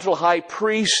 environmental high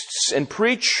priests and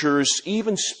preachers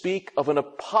even speak of an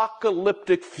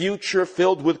apocalyptic future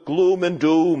filled with gloom and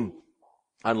doom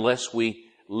unless we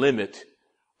limit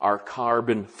our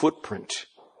carbon footprint.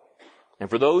 And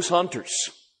for those hunters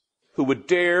who would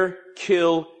dare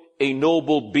kill a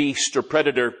noble beast or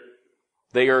predator,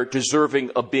 they are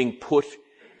deserving of being put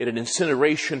in an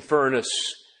incineration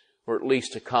furnace or at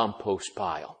least a compost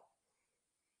pile.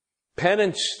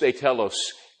 Penance, they tell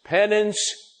us, penance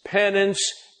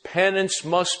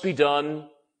must be done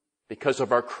because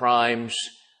of our crimes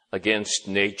against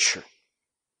nature.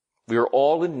 We are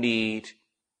all in need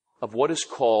of what is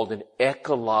called an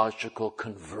ecological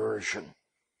conversion.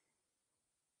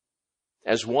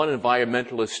 As one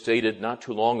environmentalist stated not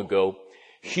too long ago,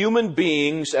 human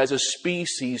beings as a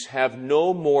species have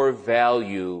no more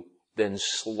value than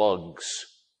slugs.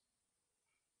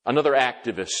 Another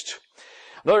activist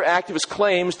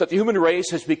claims that the human race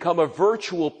has become a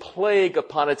virtual plague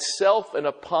upon itself and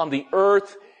upon the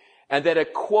earth, and that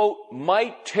it, quote,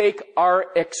 might take our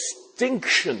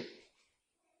extinction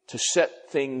to set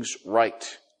things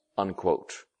right,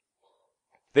 unquote.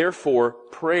 Therefore,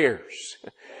 prayers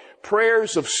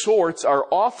of sorts are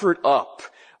offered up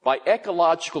by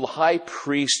ecological high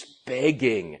priests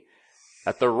begging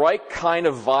that the right kind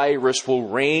of virus will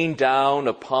rain down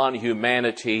upon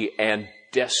humanity and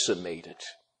decimate it.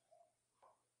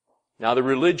 Now, the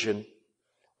religion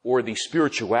or the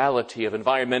spirituality of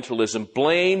environmentalism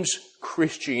blames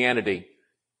Christianity.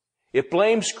 It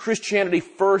blames Christianity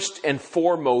first and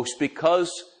foremost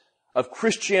because of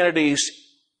Christianity's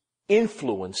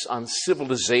influence on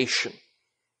civilization.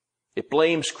 It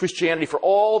blames Christianity for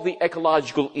all the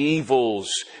ecological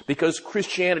evils because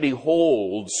Christianity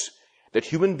holds that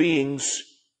human beings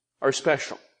are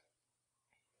special,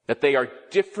 that they are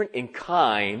different in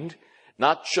kind,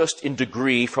 not just in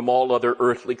degree from all other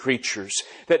earthly creatures,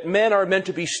 that men are meant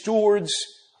to be stewards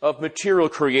of material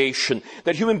creation,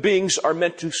 that human beings are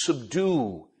meant to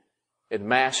subdue and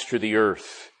master the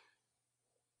earth.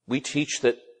 We teach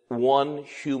that one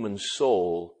human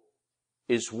soul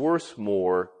is worth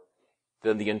more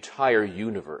than the entire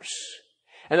universe,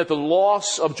 and that the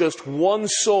loss of just one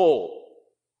soul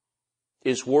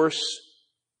is worse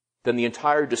than the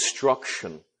entire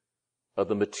destruction of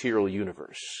the material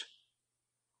universe.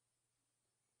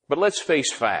 But let's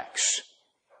face facts.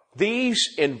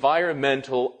 These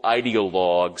environmental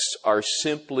ideologues are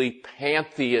simply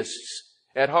pantheists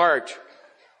at heart.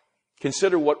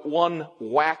 Consider what one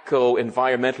wacko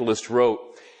environmentalist wrote.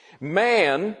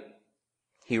 Man,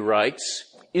 he writes,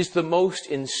 is the most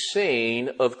insane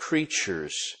of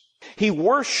creatures. He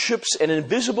worships an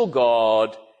invisible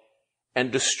God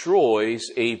and destroys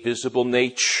a visible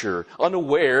nature,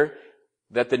 unaware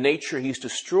that the nature he's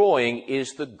destroying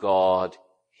is the God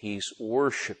he's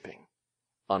worshiping.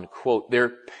 Unquote.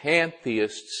 They're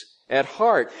pantheists at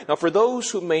heart. Now, for those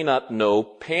who may not know,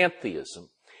 pantheism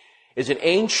is an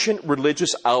ancient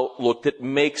religious outlook that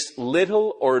makes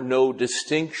little or no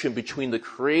distinction between the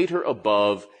Creator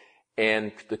above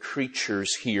and the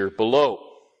creatures here below.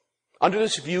 Under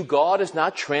this view, God is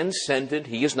not transcendent.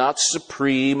 He is not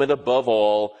supreme and above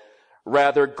all.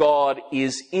 Rather, God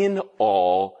is in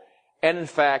all. And in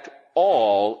fact,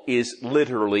 all is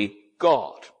literally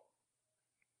God.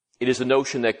 It is the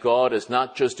notion that God is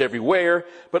not just everywhere,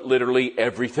 but literally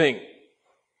everything.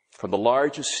 From the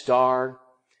largest star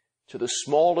to the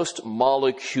smallest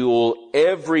molecule,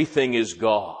 everything is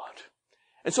God.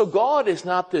 And so God is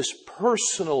not this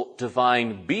personal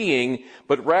divine being,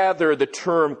 but rather the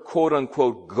term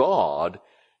quote-unquote God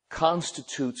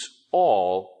constitutes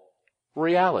all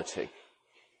reality.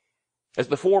 As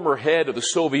the former head of the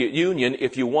Soviet Union,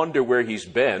 if you wonder where he's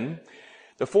been,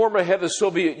 the former head of the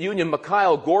Soviet Union,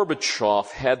 Mikhail Gorbachev,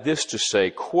 had this to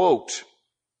say, quote,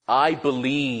 I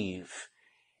believe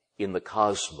in the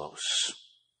cosmos.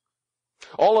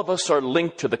 All of us are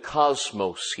linked to the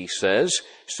cosmos, he says,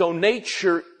 so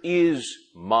nature is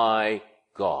my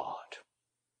God.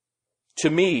 To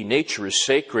me, nature is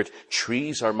sacred.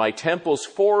 Trees are my temples.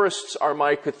 Forests are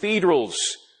my cathedrals.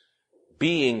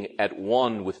 Being at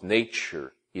one with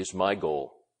nature is my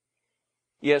goal.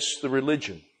 Yes, the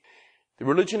religion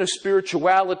of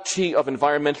spirituality, of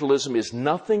environmentalism is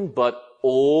nothing but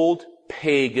old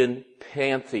pagan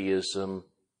pantheism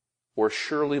or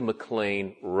Shirley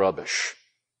MacLaine rubbish.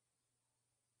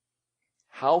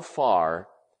 How far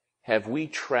have we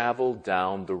traveled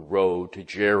down the road to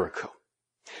Jericho?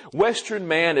 Western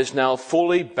man is now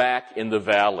fully back in the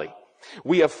valley.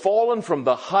 We have fallen from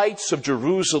the heights of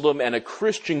Jerusalem and a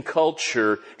Christian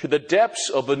culture to the depths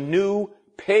of a new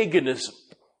paganism.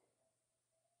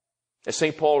 As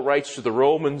St. Paul writes to the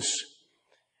Romans,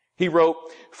 he wrote,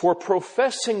 for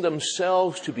professing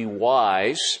themselves to be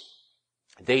wise,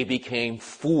 they became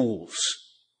fools,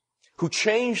 who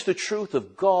changed the truth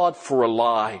of God for a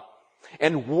lie,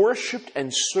 and worshipped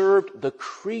and served the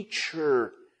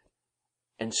creature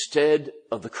instead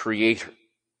of the Creator.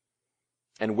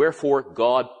 And wherefore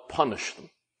God punished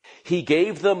them. He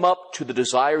gave them up to the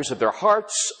desires of their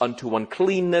hearts, unto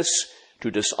uncleanness, to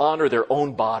dishonor their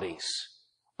own bodies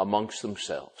amongst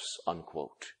themselves.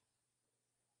 Unquote.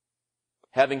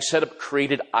 Having set up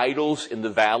created idols in the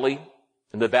valley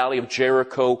of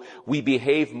Jericho, we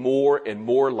behave more and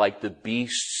more like the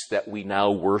beasts that we now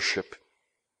worship.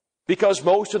 Because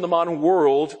most in the modern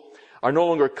world are no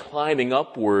longer climbing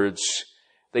upwards,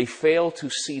 They fail to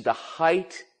see the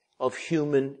height of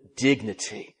human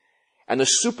dignity and the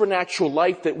supernatural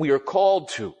life that we are called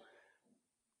to.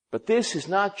 But this is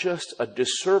not just a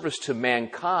disservice to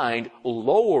mankind,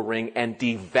 lowering and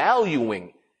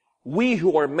devaluing we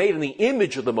who are made in the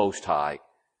image of the Most High,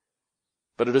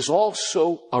 but it is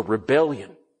also a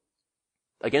rebellion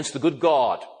against the good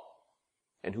God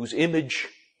in whose image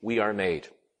we are made.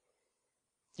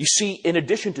 You see, in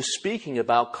addition to speaking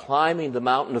about climbing the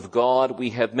mountain of God,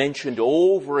 we have mentioned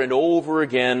over and over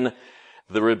again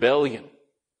the rebellion,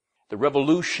 the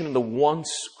revolution in the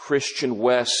once Christian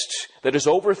West that has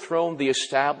overthrown the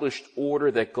established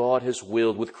order that God has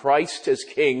willed, with Christ as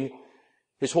King,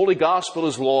 His holy gospel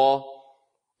as law,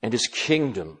 and His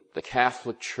kingdom, the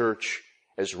Catholic Church,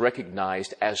 as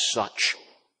recognized as such.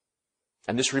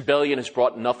 And this rebellion has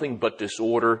brought nothing but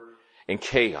disorder and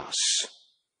chaos.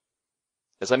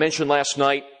 As I mentioned last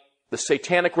night, the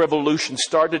satanic revolution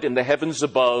started in the heavens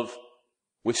above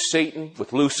with Satan,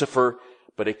 with Lucifer,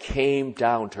 but it came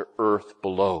down to earth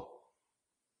below.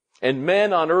 And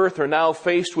men on earth are now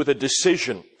faced with a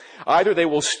decision. Either they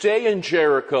will stay in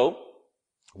Jericho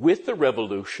with the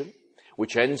revolution,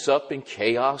 which ends up in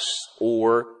chaos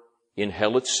or in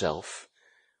hell itself,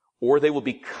 or they will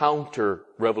be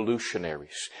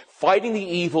counter-revolutionaries, fighting the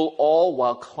evil all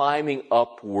while climbing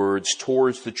upwards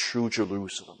towards the true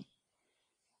Jerusalem.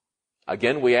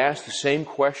 Again, we ask the same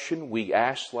question we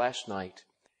asked last night.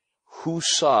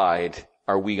 Whose side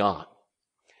are we on?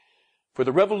 For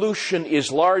the revolution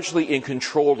is largely in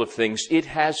control of things. It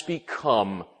has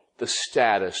become the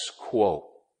status quo.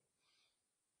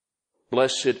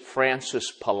 Blessed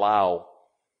Francis Palau,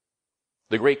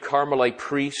 the great Carmelite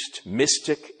priest,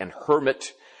 mystic, and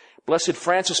hermit, Blessed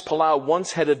Francis Palau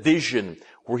once had a vision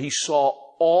where he saw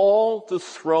all the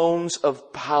thrones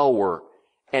of power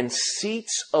and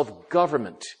seats of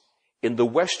government in the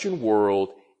Western world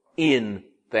in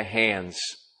the hands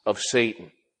of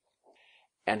Satan.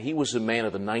 And he was a man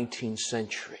of the 19th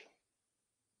century.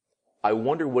 I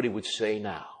wonder what he would say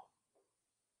now.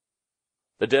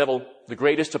 The devil, the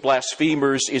greatest of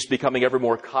blasphemers, is becoming ever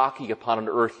more cocky upon an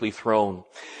earthly throne.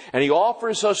 And he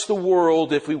offers us the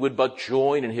world if we would but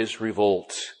join in his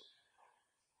revolt.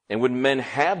 And when men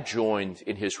have joined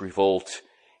in his revolt,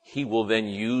 he will then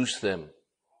use them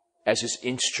as his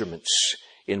instruments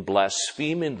in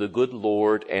blaspheming the good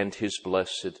Lord and his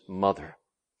blessed mother.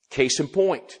 Case in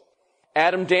point,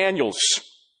 Adam Daniels.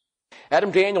 Adam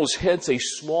Daniels heads a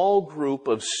small group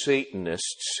of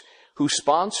Satanists who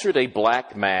sponsored a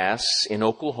black mass in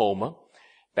Oklahoma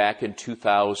back in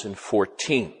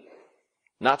 2014.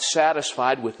 Not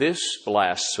satisfied with this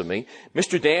blasphemy,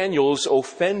 Mr. Daniels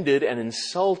offended and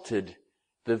insulted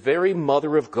the very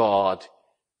Mother of God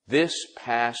this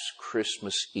past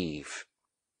Christmas Eve.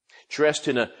 Dressed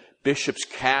in a bishop's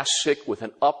cassock with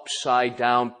an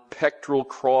upside-down pectoral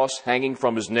cross hanging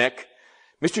from his neck,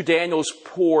 Mr. Daniels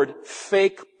poured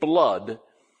fake blood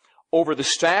over the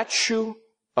statue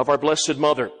of our Blessed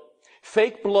Mother.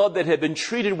 Fake blood that had been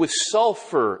treated with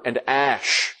sulfur and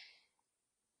ash.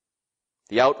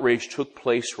 The outrage took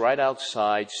place right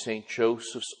outside St.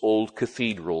 Joseph's Old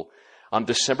Cathedral on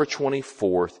December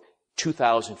 24th,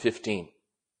 2015.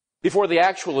 Before the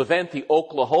actual event, the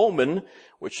Oklahoman,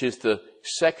 which is the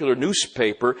secular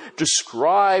newspaper,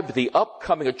 described the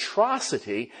upcoming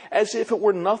atrocity as if it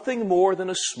were nothing more than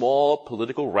a small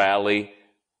political rally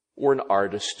or an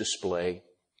artist's display.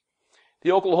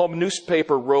 The Oklahoma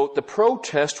newspaper wrote, "The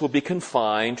protest will be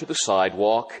confined to the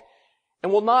sidewalk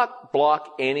and will not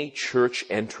block any church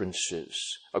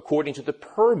entrances, according to the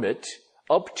permit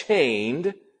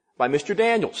obtained by Mr.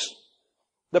 Daniels.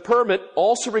 The permit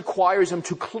also requires him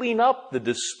to clean up the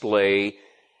display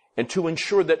and to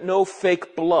ensure that no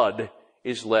fake blood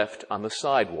is left on the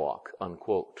sidewalk,"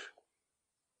 unquote.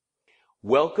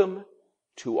 Welcome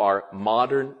to our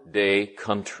modern day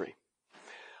country.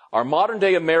 Our modern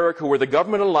day America, where the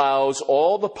government allows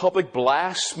all the public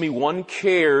blasphemy one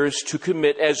cares to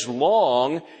commit as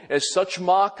long as such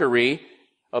mockery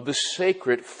of the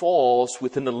sacred falls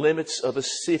within the limits of a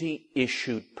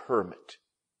city-issued permit.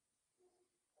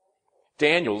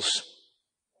 Daniels,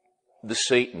 the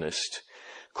Satanist,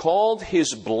 called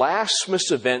his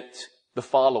blasphemous event the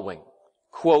following,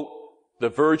 quote, "The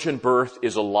virgin birth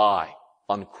is a lie,"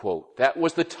 unquote. That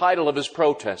was the title of his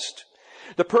protest.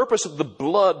 The purpose of the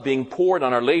blood being poured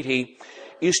on Our Lady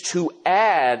is to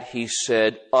add, he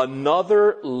said,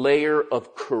 another layer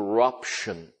of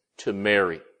corruption to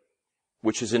Mary,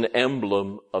 which is an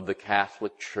emblem of the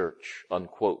Catholic Church,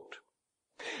 unquote.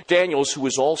 Daniels, who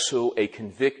is also a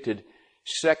convicted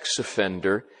sex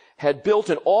offender, had built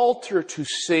an altar to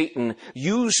Satan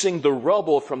using the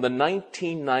rubble from the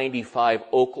 1995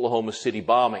 Oklahoma City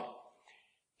bombing.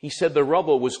 He said the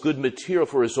rubble was good material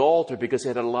for his altar because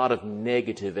it had a lot of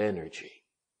negative energy.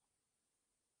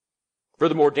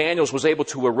 Furthermore, Daniels was able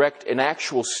to erect an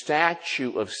actual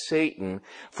statue of Satan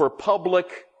for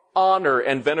public honor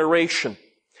and veneration.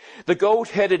 The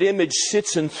goat-headed image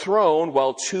sits enthroned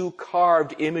while two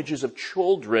carved images of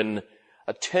children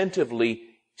attentively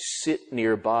sit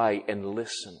nearby and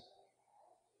listen.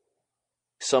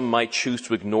 Some might choose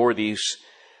to ignore these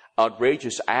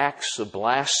outrageous acts of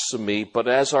blasphemy, but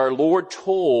as our Lord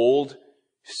told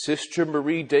Sister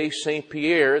Marie de Saint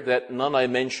Pierre, that nun I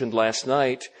mentioned last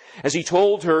night, as he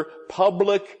told her,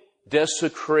 public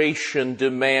desecration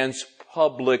demands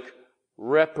public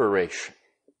reparation.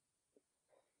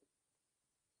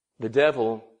 The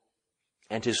devil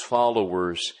and his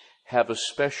followers have a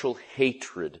special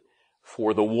hatred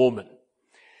for the woman,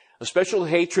 a special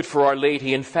hatred for Our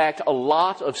Lady. In fact, a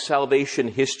lot of salvation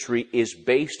history is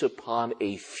based upon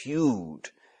a feud,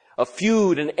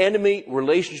 an enemy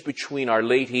relationship between Our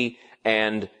Lady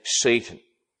and Satan.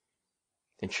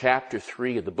 In chapter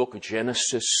 3 of the book of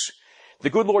Genesis, the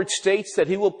good Lord states that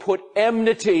He will put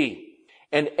enmity,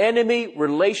 an enemy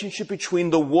relationship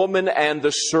between the woman and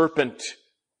the serpent.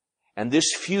 And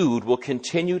this feud will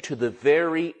continue to the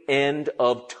very end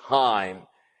of time,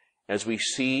 as we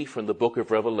see from the book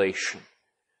of Revelation.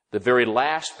 The very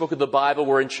last book of the Bible,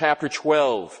 where in chapter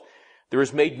 12, there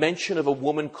is made mention of a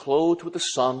woman clothed with the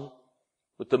sun,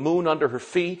 with the moon under her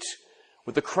feet,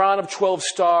 with the crown of 12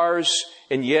 stars,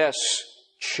 and yes,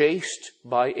 chased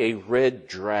by a red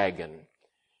dragon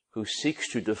who seeks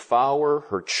to devour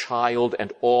her child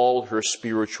and all her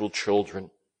spiritual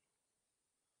children.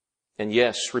 And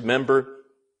yes, remember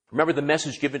the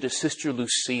message given to Sister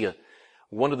Lucia,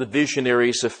 one of the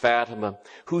visionaries of Fatima,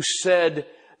 who said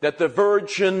that the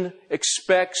Virgin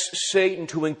expects Satan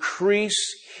to increase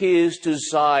his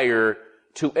desire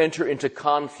to enter into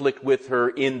conflict with her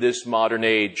in this modern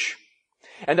age,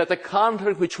 and that the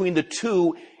conflict between the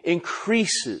two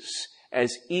increases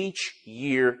as each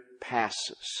year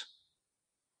passes.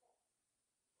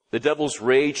 The devil's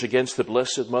rage against the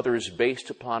Blessed Mother is based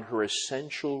upon her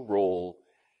essential role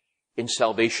in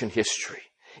salvation history.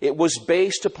 It was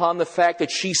based upon the fact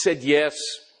that she said yes.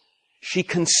 She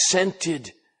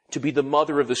consented to be the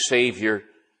mother of the Savior.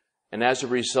 And as a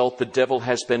result, the devil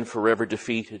has been forever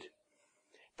defeated.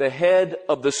 The head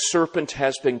of the serpent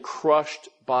has been crushed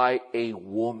by a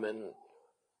woman.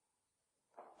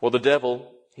 Well, the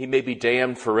devil, he may be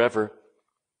damned forever,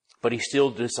 but he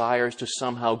still desires to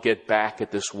somehow get back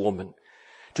at this woman,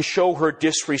 to show her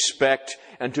disrespect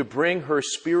and to bring her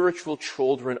spiritual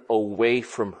children away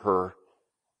from her.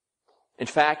 In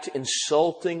fact,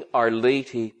 insulting Our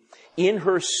Lady in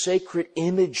her sacred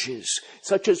images,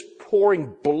 such as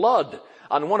pouring blood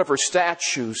on one of her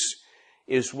statues,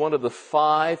 is one of the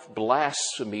 5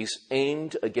 blasphemies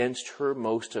aimed against her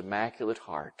most immaculate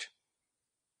heart.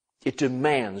 It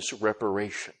demands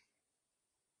reparation.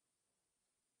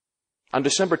 On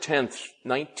December 10th,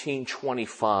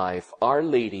 1925, Our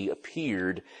Lady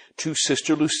appeared to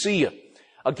Sister Lucia,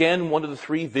 again one of the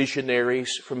 3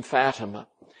 visionaries from Fatima.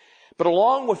 But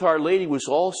along with Our Lady was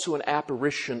also an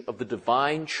apparition of the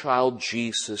divine child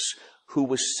Jesus, who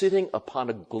was sitting upon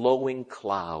a glowing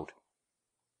cloud.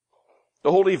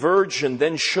 The Holy Virgin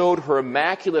then showed her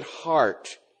immaculate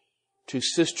heart to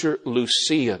Sister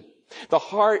Lucia. The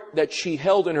heart that she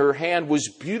held in her hand was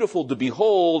beautiful to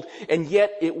behold, and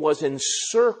yet it was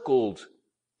encircled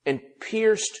and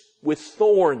pierced with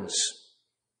thorns.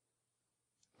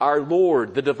 Our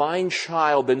Lord, the divine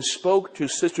child, then spoke to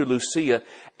Sister Lucia,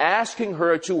 asking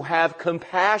her to have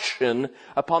compassion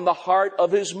upon the heart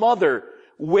of His mother,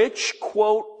 which,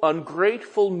 quote,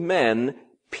 ungrateful men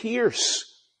pierce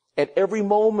at every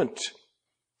moment.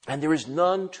 And there is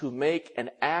none to make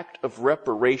an act of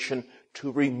reparation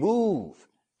to remove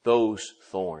those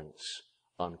thorns,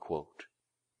 unquote.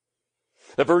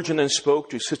 The Virgin then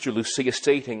spoke to Sister Lucia,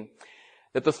 stating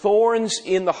that the thorns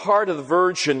in the heart of the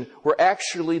Virgin were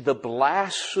actually the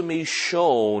blasphemy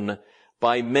shown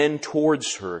by men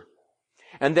towards her,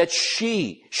 and that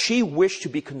she wished to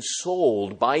be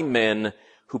consoled by men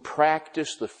who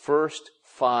practiced the first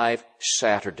 5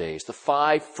 Saturdays, the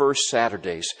 5 first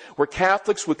Saturdays, where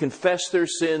Catholics would confess their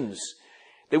sins.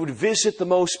 They would visit the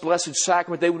Most Blessed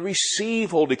Sacrament. They would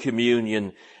receive Holy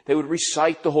Communion. They would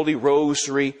recite the Holy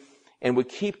Rosary and would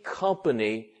keep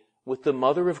company with the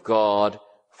Mother of God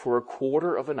for a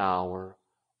quarter of an hour,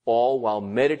 all while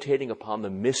meditating upon the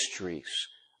mysteries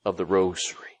of the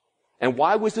Rosary. And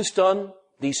why was this done?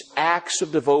 These acts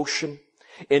of devotion?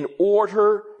 In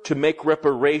order to make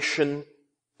reparation,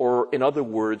 or in other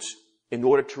words, in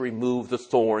order to remove the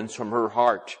thorns from her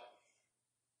heart.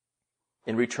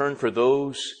 In return for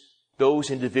those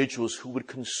individuals who would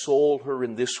console her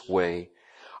in this way,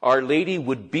 Our Lady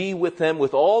would be with them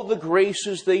with all the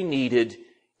graces they needed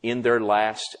in their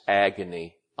last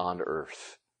agony on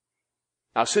earth.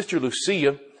 Now, Sister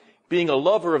Lucia, being a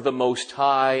lover of the Most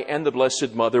High and the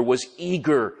Blessed Mother, was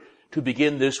eager to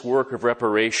begin this work of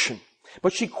reparation.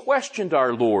 But she questioned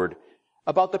our Lord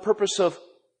about the purpose of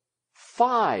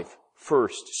 5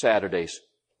 first Saturdays.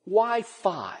 Why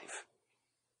 5?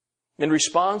 In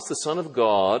response, the Son of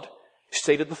God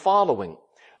stated the following: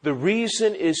 "The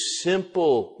reason is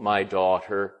simple, my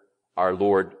daughter," our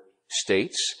Lord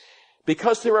states,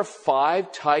 "because there are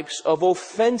 5 types of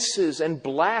offenses and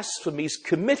blasphemies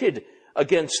committed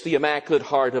against the Immaculate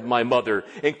Heart of my Mother,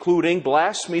 including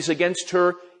blasphemies against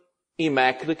her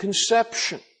Immaculate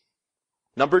Conception.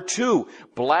 Number 2,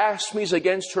 blasphemies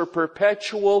against her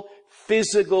perpetual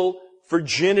physical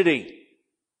virginity.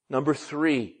 Number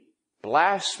 3,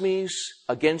 blasphemies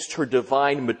against her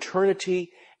divine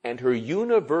maternity and her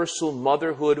universal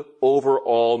motherhood over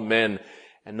all men.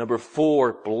 And number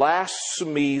 4,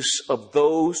 blasphemies of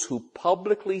those who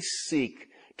publicly seek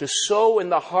to sow in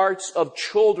the hearts of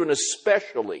children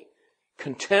especially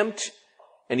contempt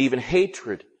and even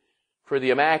hatred for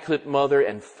the Immaculate Mother.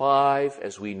 And 5,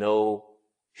 as we know,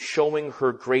 showing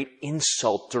her great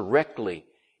insult directly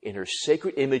in her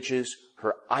sacred images,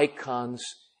 her icons,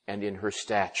 and in her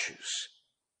statues.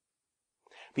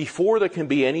 Before there can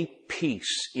be any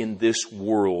peace in this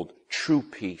world, true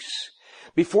peace,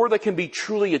 before there can be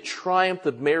truly a triumph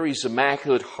of Mary's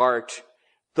Immaculate Heart,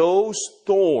 those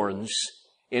thorns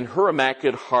in her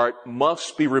Immaculate Heart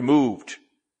must be removed.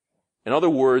 In other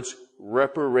words,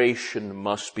 reparation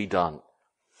must be done.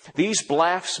 These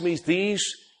blasphemies, these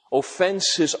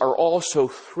offenses are also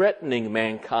threatening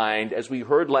mankind, as we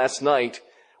heard last night,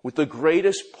 with the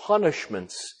greatest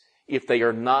punishments if they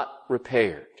are not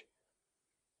repaired.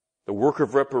 The work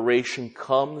of reparation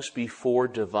comes before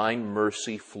divine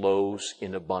mercy flows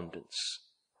in abundance.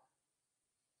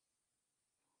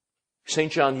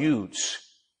 St. John Eudes,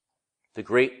 the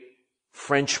great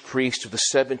French priest of the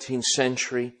 17th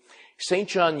century, St.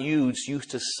 John Eudes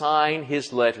used to sign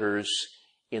his letters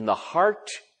 "In the Heart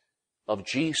of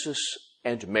Jesus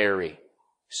and Mary,"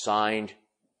 signed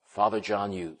Father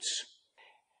John Eudes.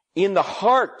 In the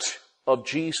heart of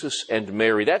Jesus and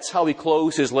Mary. That's how he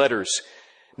closed his letters.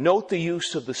 Note the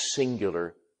use of the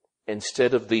singular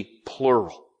instead of the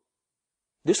plural.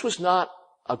 This was not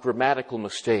a grammatical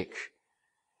mistake.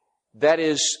 That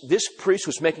is, this priest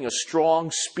was making a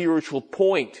strong spiritual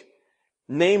point,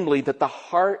 namely that the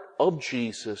heart of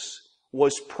Jesus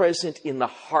was present in the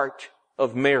heart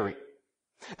of Mary.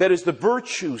 That is, the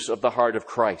virtues of the heart of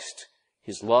Christ: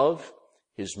 His love,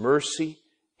 His mercy,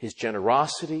 His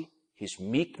generosity, His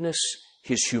meekness,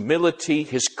 His humility,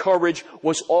 His courage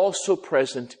was also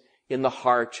present in the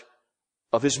heart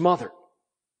of His mother.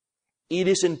 It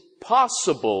is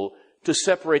impossible to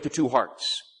separate the two hearts.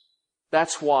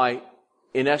 That's why,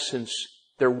 in essence,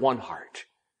 they're one heart.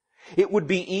 It would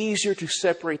be easier to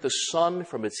separate the sun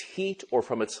from its heat or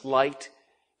from its light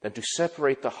than to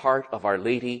separate the heart of Our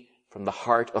Lady from the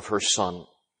heart of her Son.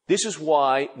 This is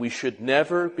why we should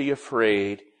never be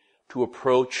afraid to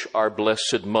approach our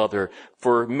Blessed Mother,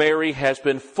 for Mary has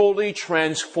been fully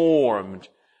transformed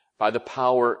by the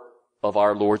power of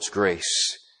our Lord's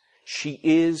grace. She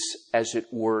is, as it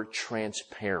were,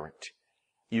 transparent.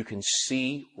 You can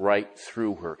see right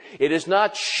through her. It is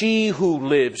not she who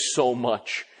lives so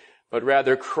much, but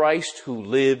rather Christ who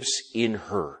lives in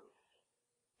her.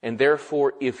 And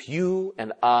therefore, if you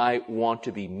and I want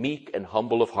to be meek and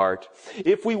humble of heart,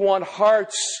 if we want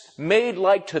hearts made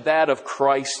like to that of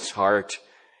Christ's heart,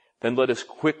 then let us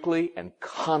quickly and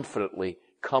confidently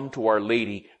come to Our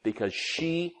Lady, because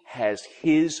she has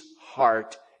His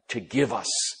heart to give us.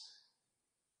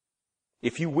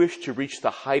 If you wish to reach the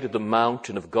height of the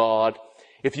mountain of God,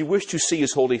 if you wish to see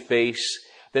His holy face,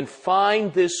 then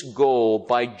find this goal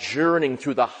by journeying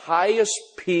through the highest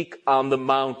peak on the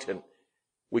mountain,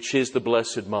 which is the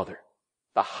Blessed Mother,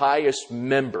 the highest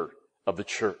member of the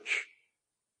Church.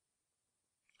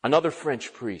 Another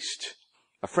French priest,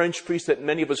 a French priest that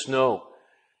many of us know,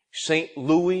 Saint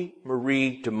Louis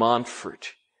Marie de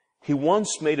Montfort, he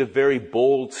once made a very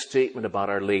bold statement about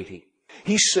Our Lady.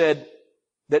 He said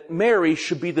that Mary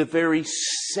should be the very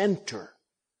center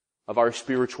of our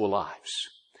spiritual lives.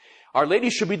 Our Lady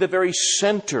should be the very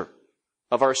center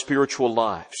of our spiritual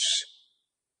lives.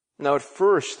 Now, at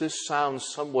first, this sounds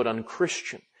somewhat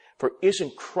unchristian, for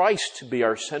isn't Christ to be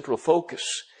our central focus?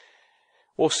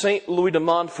 Well, St. Louis de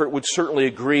Montfort would certainly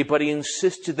agree, but he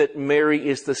insisted that Mary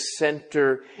is the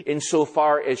center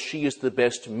insofar as she is the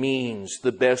best means,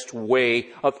 the best way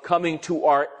of coming to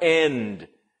our end,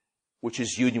 which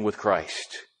is union with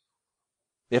Christ.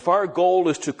 If our goal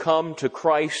is to come to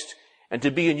Christ and to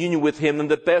be in union with Him, then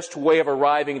the best way of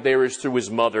arriving there is through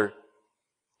His mother.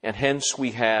 And hence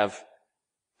we have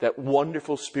that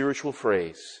wonderful spiritual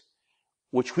phrase,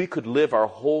 which we could live our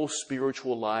whole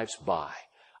spiritual lives by.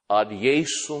 Ad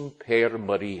Jesum per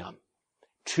Mariam.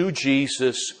 To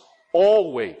Jesus,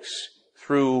 always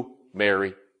through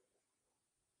Mary.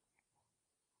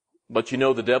 But you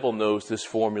know the devil knows this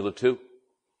formula too.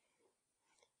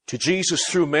 To Jesus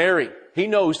through Mary. He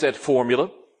knows that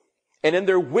formula. And in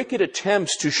their wicked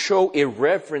attempts to show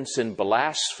irreverence and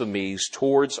blasphemies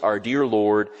towards our dear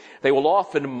Lord, they will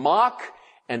often mock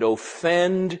and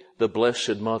offend the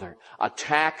Blessed Mother.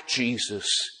 Attack Jesus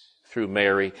through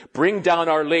Mary. Bring down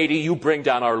Our Lady, you bring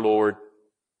down our Lord.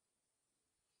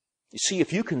 You see,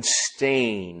 if you can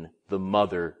stain the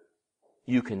mother,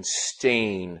 you can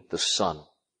stain the Son,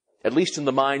 at least in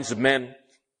the minds of men.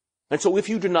 And so if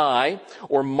you deny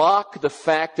or mock the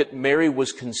fact that Mary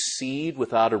was conceived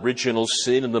without original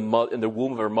sin in the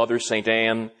womb of her mother, St.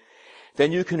 Anne,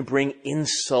 then you can bring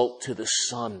insult to the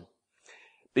Son.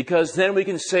 Because then we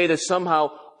can say that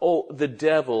somehow, the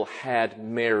devil had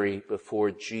Mary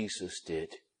before Jesus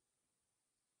did.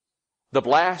 The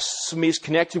blasphemy is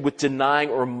connected with denying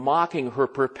or mocking her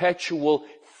perpetual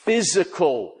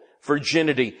physical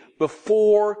virginity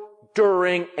before,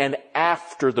 during, and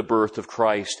after the birth of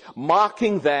Christ.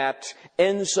 Mocking that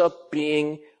ends up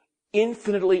being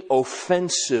infinitely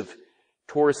offensive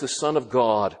towards the Son of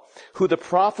God, who the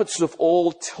prophets of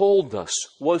old told us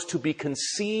was to be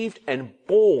conceived and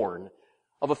born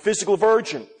of a physical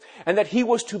virgin, and that He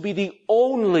was to be the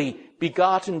only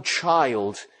begotten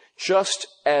child, just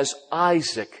as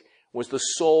Isaac was the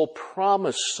sole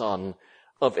promised son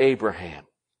of Abraham.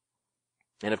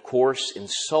 And of course,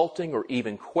 insulting or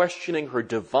even questioning her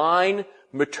divine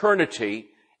maternity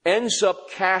ends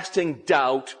up casting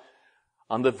doubt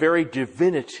on the very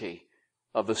divinity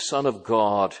of the Son of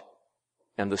God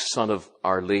and the Son of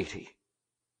Our Lady.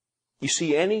 You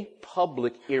see, any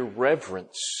public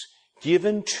irreverence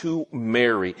given to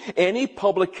Mary, any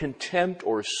public contempt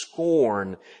or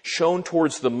scorn shown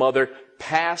towards the mother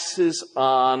passes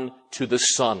on to the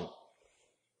Son.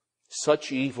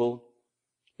 Such evil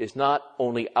is not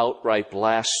only outright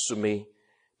blasphemy,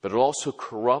 but it also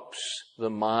corrupts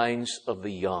the minds of the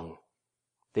young.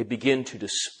 They begin to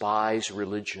despise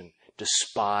religion,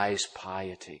 despise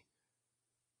piety.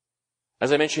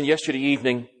 As I mentioned yesterday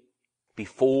evening,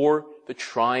 before the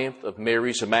triumph of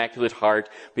Mary's Immaculate Heart,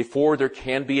 before there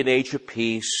can be an age of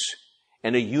peace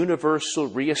and a universal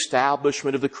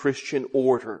reestablishment of the Christian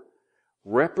order,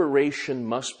 reparation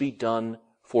must be done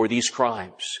for these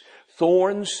crimes.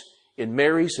 Thorns in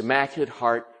Mary's Immaculate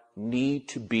Heart need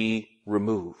to be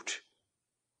removed.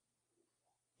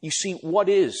 You see, what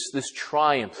is this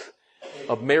triumph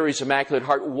of Mary's Immaculate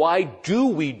Heart? Why do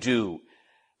we do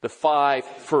the 5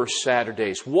 first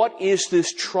Saturdays? What is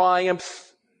this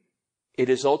triumph? It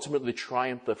is ultimately the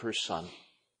triumph of her Son.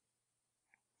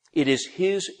 It is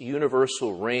His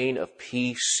universal reign of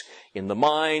peace in the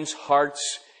minds,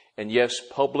 hearts, and yes,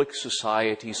 public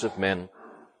societies of men.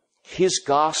 His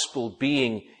gospel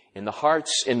being in the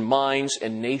hearts and minds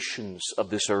and nations of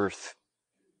this earth.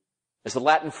 As the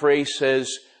Latin phrase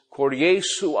says, Cor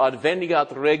Jesu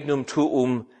adveniat regnum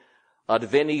tuum,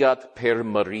 adveniat per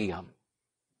Mariam.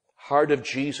 Heart of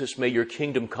Jesus, may your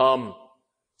kingdom come,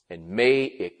 and may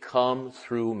it come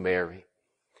through Mary.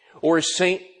 Or as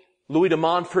St. Louis de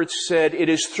Montfort said, it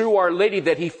is through Our Lady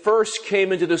that He first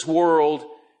came into this world,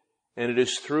 and it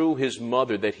is through His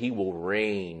mother that He will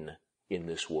reign in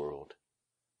this world.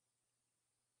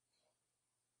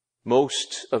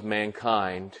 Most of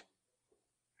mankind,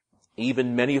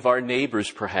 even many of our neighbors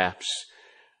perhaps,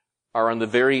 are on the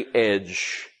very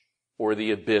edge or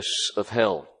the abyss of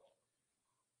hell.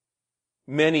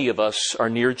 Many of us are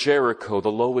near Jericho,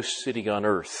 the lowest city on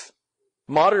earth.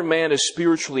 Modern man is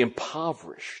spiritually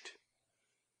impoverished.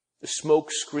 The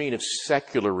smoke screen of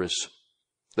secularism,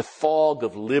 the fog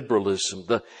of liberalism,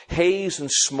 the haze and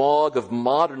smog of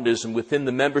modernism within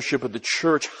the membership of the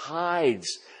church hides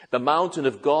the mountain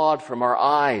of God from our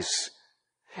eyes.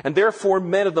 And therefore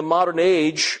men of the modern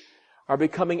age are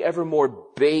becoming ever more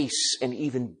base and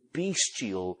even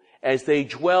bestial as they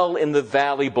dwell in the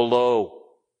valley below.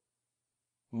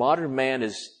 Modern man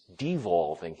is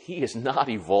devolving. He is not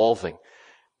evolving.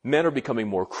 Men are becoming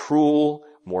more cruel,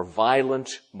 more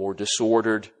violent, more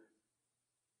disordered.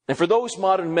 And for those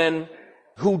modern men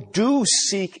who do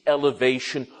seek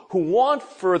elevation, who want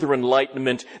further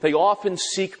enlightenment, they often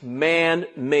seek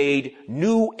man-made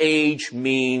New Age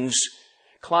means,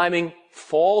 climbing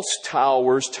false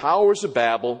towers, towers of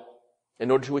Babel, in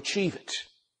order to achieve it.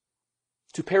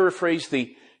 To paraphrase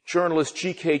the journalist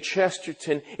G.K.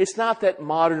 Chesterton, it's not that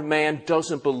modern man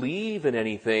doesn't believe in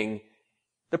anything.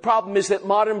 The problem is that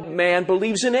modern man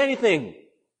believes in anything.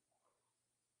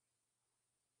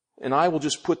 And I will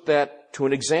just put that to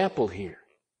an example here.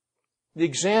 The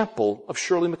example of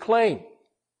Shirley MacLaine,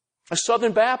 a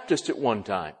Southern Baptist at one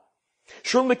time.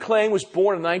 Shirley MacLaine was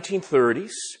born in the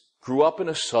 1930s, grew up in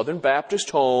a Southern Baptist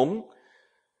home.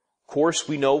 Of course,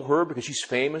 we know her because she's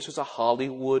famous as a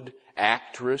Hollywood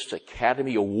actress,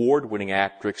 Academy Award-winning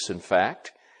actress, in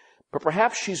fact. But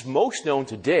perhaps she's most known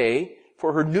today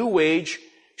for her New Age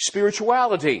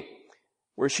spirituality,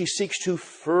 where she seeks to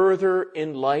further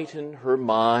enlighten her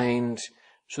mind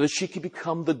so that she can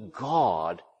become the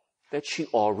God that she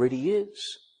already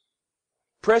is.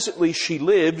 Presently, she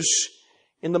lives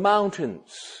in the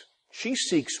mountains. She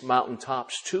seeks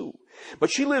mountaintops too.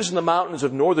 But she lives in the mountains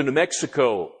of northern New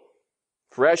Mexico.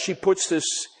 For as she puts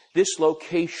this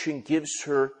location gives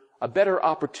her a better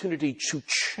opportunity to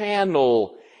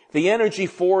channel the energy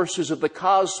forces of the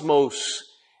cosmos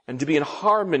and to be in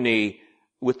harmony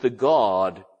with the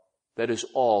God that is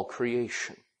all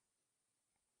creation.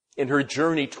 In her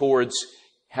journey towards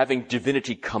having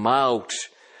divinity come out,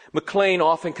 MacLaine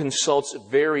often consults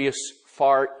various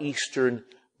Far Eastern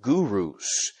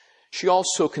gurus. She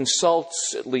also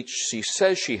consults, at least she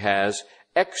says she has,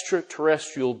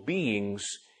 extraterrestrial beings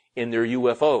in their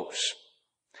UFOs.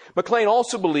 MacLaine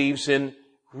also believes in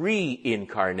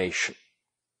reincarnation.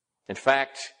 In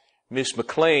fact, Miss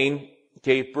MacLaine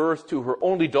gave birth to her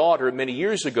only daughter many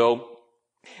years ago,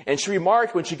 and she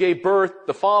remarked when she gave birth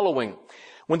the following: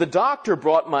 "When the doctor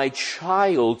brought my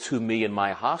child to me in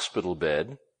my hospital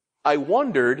bed, I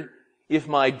wondered if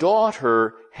my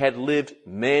daughter had lived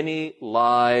many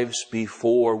lives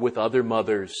before with other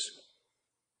mothers.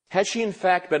 Had she in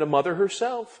fact been a mother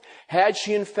herself? Had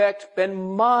she in fact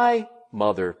been my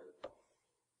mother?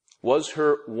 Was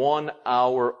her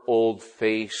 1-hour-old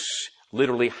face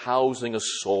literally housing a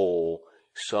soul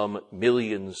some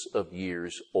millions of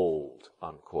years old?"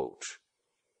 Unquote.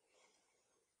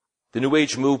 The New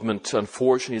Age movement,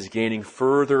 unfortunately, is gaining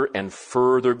further and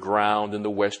further ground in the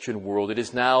Western world. It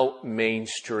is now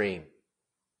mainstream.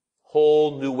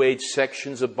 Whole New Age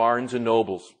sections of Barnes and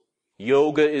Nobles.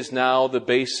 Yoga is now the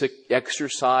basic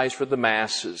exercise for the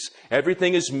masses.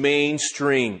 Everything is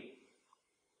mainstream.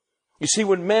 You see,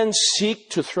 when men seek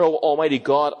to throw Almighty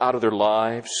God out of their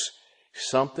lives,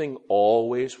 something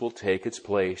always will take its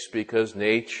place because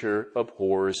nature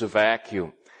abhors a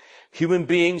vacuum. Human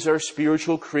beings are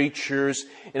spiritual creatures,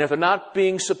 and if they're not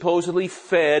being supposedly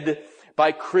fed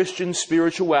by Christian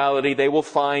spirituality, they will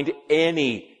find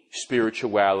any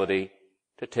spirituality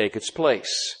to take its place,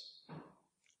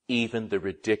 even the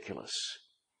ridiculous.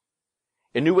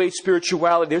 In New Age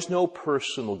spirituality, there's no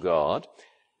personal God,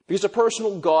 because a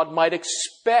personal God might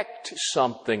expect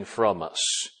something from us.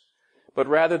 But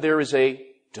rather there is a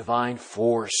divine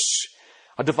force,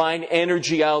 a divine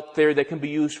energy out there that can be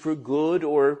used for good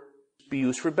or be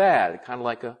used for bad, kind of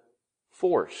like a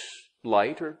force,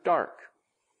 light or dark.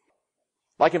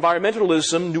 Like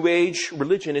environmentalism, New Age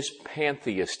religion is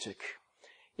pantheistic.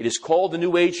 It is called the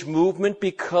New Age movement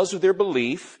because of their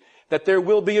belief that there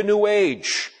will be a new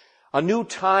age, a new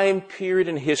time period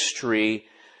in history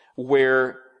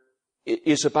where it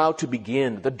is about to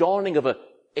begin, the dawning of an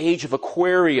age of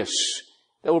Aquarius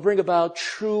that will bring about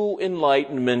true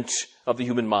enlightenment of the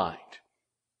human mind.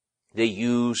 They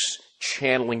use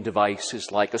channeling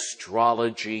devices like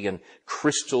astrology and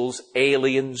crystals,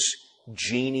 aliens,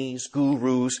 genies,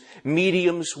 gurus,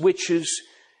 mediums, witches,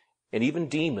 and even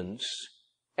demons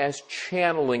as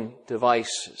channeling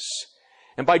devices.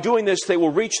 And by doing this, they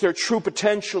will reach their true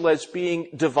potential as being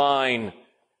divine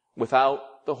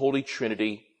without the Holy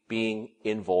Trinity being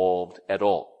involved at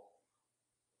all.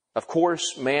 Of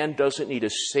course, man doesn't need a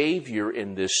savior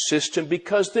in this system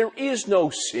because there is no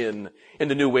sin in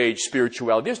the New Age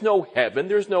spirituality. There's no heaven,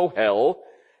 there's no hell,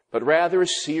 but rather a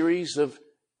series of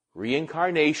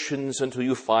reincarnations until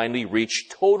you finally reach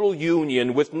total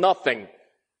union with nothing,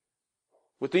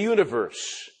 with the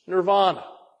universe, nirvana.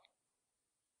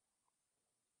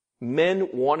 Men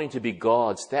wanting to be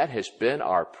gods, that has been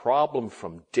our problem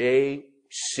from day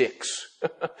 6.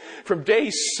 From day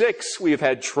 6, we have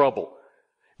had trouble.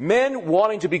 Men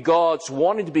wanting to be gods,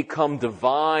 wanting to become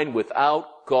divine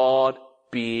without God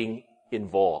being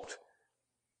involved.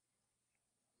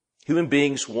 Human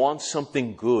beings want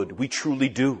something good. We truly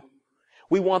do.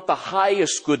 We want the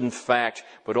highest good, in fact,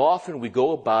 but often we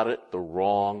go about it the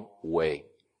wrong way.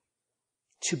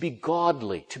 To be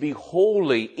godly, to be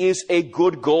holy is a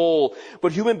good goal,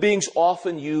 but human beings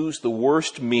often use the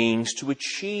worst means to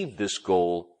achieve this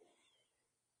goal.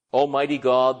 Almighty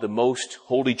God, the most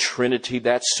holy Trinity,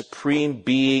 that supreme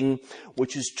being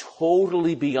which is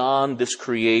totally beyond this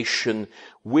creation,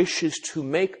 wishes to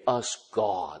make us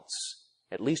gods,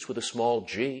 at least with a small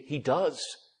g. He does.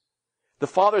 The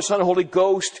Father, Son, and Holy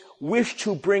Ghost wish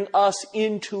to bring us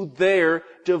into their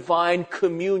divine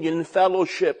communion and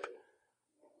fellowship.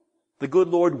 The good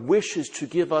Lord wishes to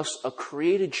give us a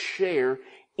created share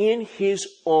in His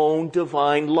own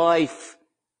divine life.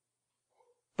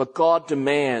 But God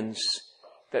demands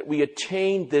that we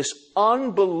attain this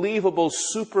unbelievable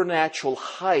supernatural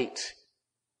height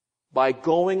by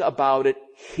going about it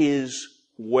His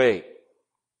way.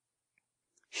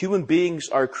 Human beings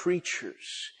are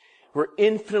creatures. We're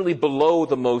infinitely below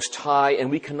the Most High,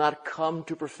 and we cannot come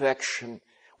to perfection.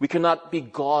 We cannot be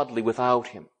godly without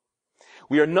Him.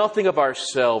 We are nothing of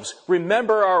ourselves.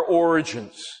 Remember our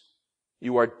origins.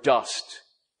 You are dust.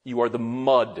 You are the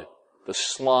mud, the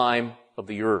slime of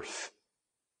the earth.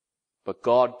 But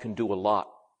God can do a lot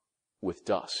with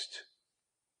dust.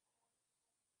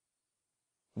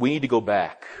 We need to go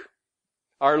back.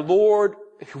 Our Lord,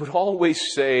 He would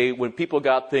always say, when people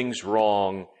got things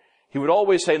wrong, He would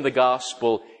always say in the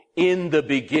gospel, in the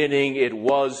beginning it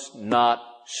was not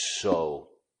so.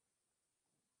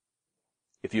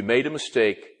 If you made a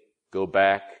mistake, go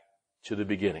back to the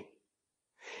beginning.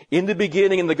 In the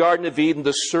beginning, in the Garden of Eden,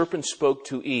 the serpent spoke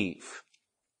to Eve.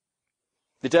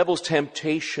 The devil's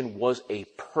temptation was a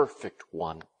perfect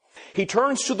one. He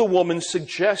turns to the woman,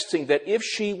 suggesting that if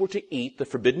she were to eat the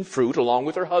forbidden fruit along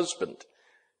with her husband,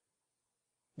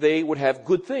 they would have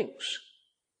good things.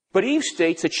 But Eve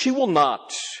states that she will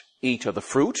not eat of the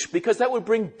fruit because that would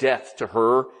bring death to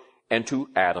her and to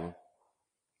Adam.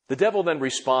 The devil then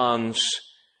responds,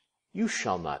 you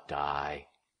shall not die.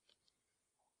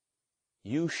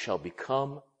 You shall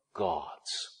become gods.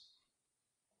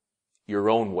 Your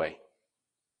own way.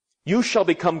 You shall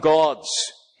become gods.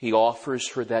 He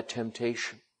offers her that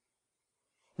temptation.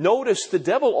 Notice the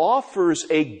devil offers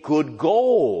a good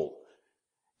goal.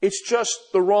 It's just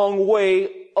the wrong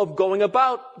way of going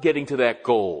about getting to that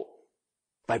goal.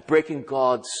 By breaking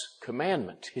God's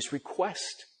commandment, His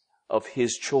request of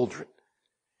His children.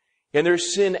 In their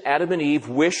sin, Adam and Eve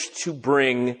wished to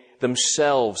bring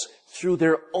themselves through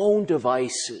their own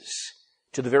devices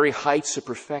to the very heights of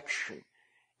perfection,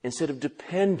 instead of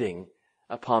depending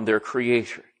upon their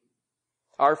Creator.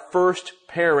 Our first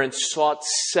parents sought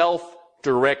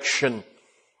self-direction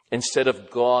instead of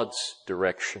God's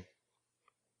direction.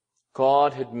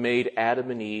 God had made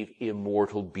Adam and Eve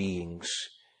immortal beings,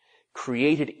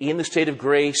 created in the state of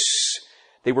grace.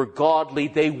 They were godly.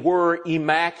 They were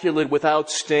immaculate, without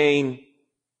stain.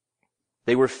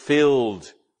 They were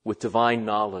filled with divine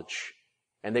knowledge.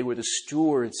 And they were the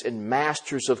stewards and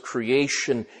masters of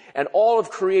creation. And all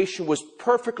of creation was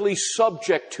perfectly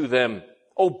subject to them,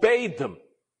 obeyed them.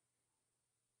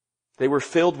 They were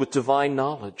filled with divine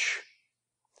knowledge.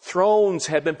 Thrones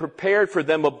had been prepared for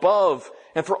them above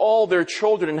and for all their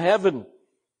children in heaven.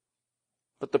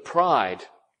 But the pride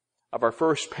of our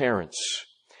first parents,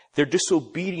 their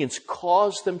disobedience,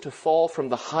 caused them to fall from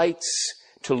the heights,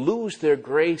 to lose their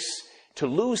grace, to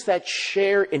lose that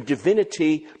share in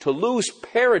divinity, to lose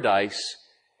paradise,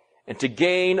 and to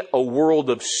gain a world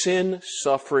of sin,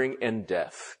 suffering, and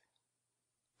death.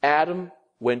 Adam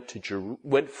went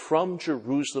from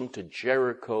Jerusalem to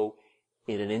Jericho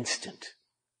in an instant.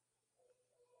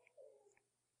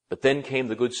 But then came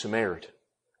the Good Samaritan.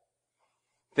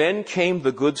 Then came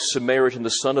the Good Samaritan, the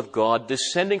Son of God,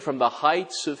 descending from the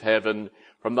heights of heaven,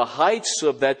 from the heights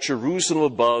of that Jerusalem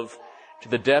above, to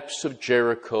the depths of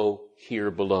Jericho here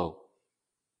below.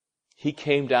 He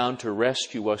came down to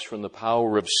rescue us from the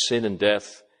power of sin and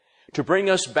death, to bring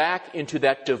us back into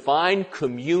that divine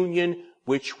communion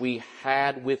which we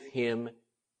had with Him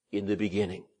in the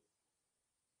beginning.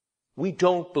 We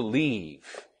don't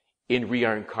believe in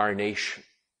reincarnation.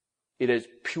 It is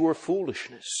pure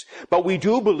foolishness. But we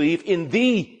do believe in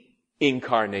the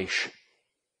incarnation.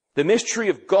 The mystery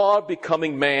of God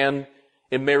becoming man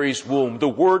in Mary's womb, the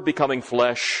Word becoming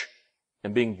flesh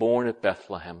and being born at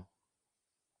Bethlehem.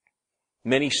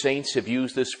 Many saints have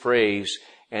used this phrase,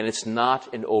 and it's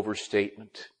not an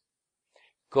overstatement.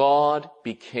 God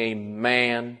became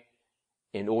man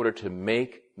in order to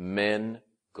make men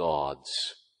gods.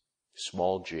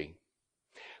 Small g.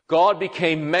 God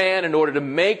became man in order to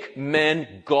make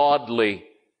men godly,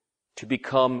 to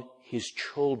become His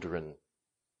children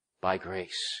by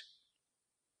grace.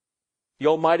 The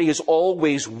Almighty has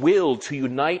always willed to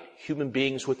unite human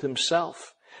beings with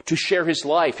Himself, to share His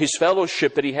life, His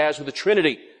fellowship that He has with the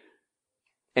Trinity.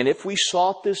 And if we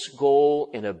sought this goal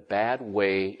in a bad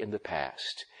way in the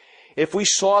past, if we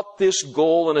sought this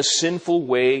goal in a sinful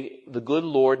way, the good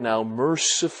Lord now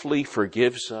mercifully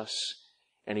forgives us,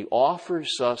 and He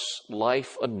offers us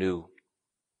life anew.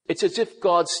 It's as if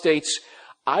God states,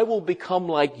 I will become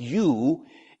like you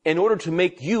in order to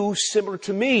make you similar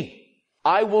to me.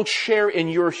 I will share in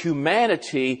your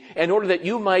humanity in order that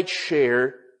you might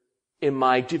share in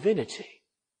my divinity.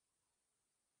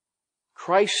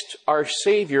 Christ, our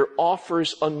Savior,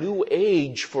 offers a new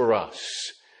age for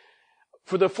us.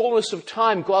 For the fullness of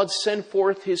time, God sent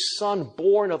forth His Son,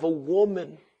 born of a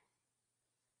woman.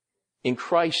 In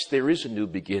Christ, there is a new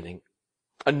beginning,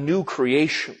 a new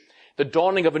creation, the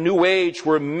dawning of a new age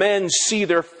where men see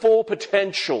their full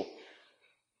potential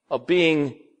of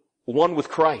being one with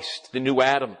Christ, the new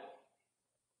Adam.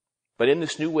 But in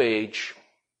this new age,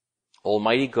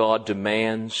 Almighty God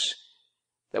demands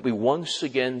that we once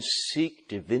again seek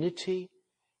divinity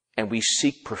and we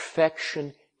seek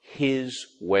perfection His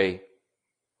way.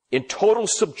 In total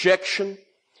subjection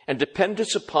and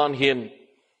dependence upon Him,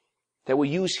 that we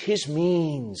use His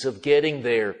means of getting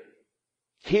there,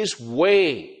 His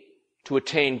way to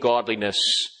attain godliness,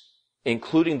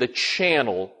 including the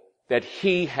channel that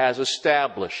He has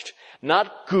established.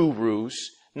 Not gurus,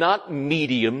 not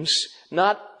mediums,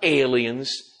 not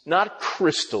aliens, not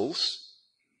crystals,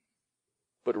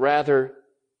 but rather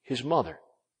His mother.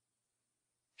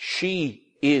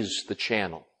 She is the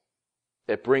channel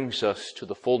that brings us to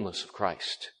the fullness of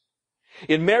Christ.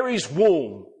 In Mary's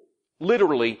womb,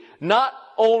 literally, not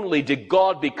only did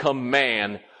God become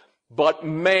man, but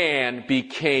man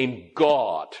became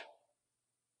God.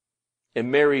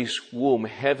 In Mary's womb,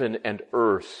 heaven and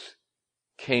earth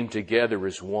came together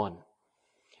as one.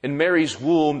 In Mary's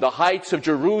womb, the heights of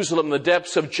Jerusalem, the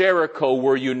depths of Jericho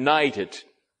were united.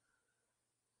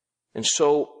 And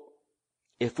so,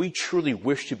 if we truly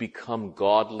wish to become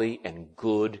godly and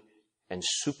good and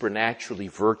supernaturally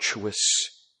virtuous,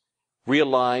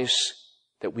 realize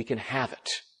that we can have it.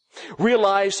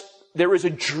 Realize there is a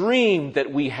dream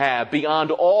that we have beyond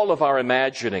all of our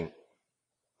imagining.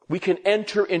 We can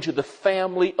enter into the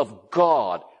family of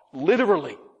God,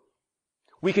 literally.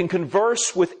 We can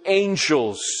converse with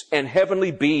angels and heavenly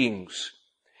beings.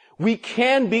 We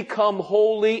can become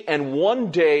holy and one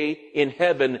day in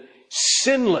heaven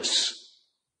sinless.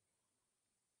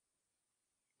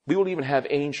 We will even have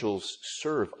angels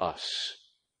serve us.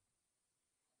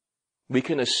 We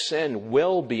can ascend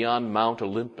well beyond Mount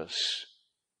Olympus.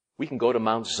 We can go to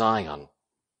Mount Zion.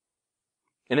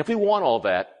 And if we want all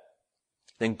that,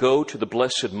 then go to the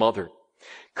Blessed Mother.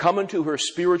 Come into her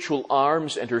spiritual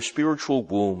arms and her spiritual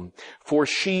womb, for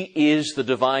she is the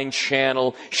divine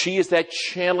channel. She is that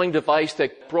channeling device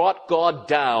that brought God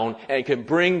down and can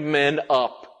bring men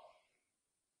up.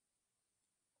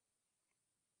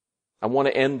 I want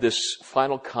to end this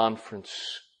final conference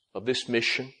of this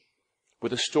mission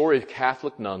with a story of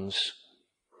Catholic nuns.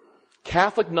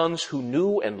 Catholic nuns who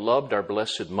knew and loved our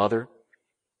Blessed Mother,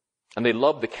 and they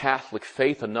loved the Catholic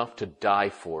faith enough to die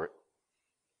for it.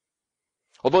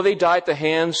 Although they died at the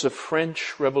hands of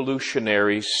French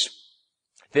revolutionaries,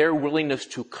 their willingness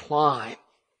to climb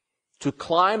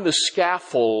the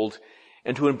scaffold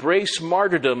and to embrace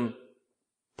martyrdom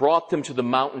brought them to the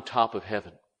mountaintop of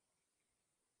heaven.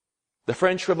 The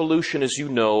French Revolution, as you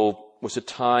know, was a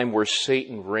time where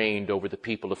Satan reigned over the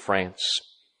people of France.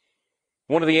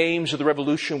 One of the aims of the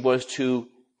revolution was to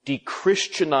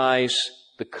de-Christianize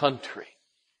the country.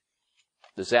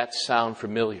 Does that sound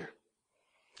familiar?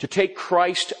 To take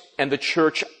Christ and the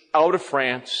church out of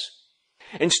France.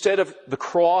 Instead of the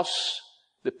cross,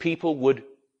 the people would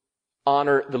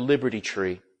honor the liberty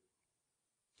tree.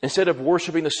 Instead of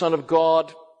worshiping the Son of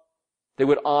God, they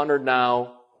would honor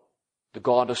now the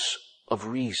goddess of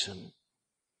reason.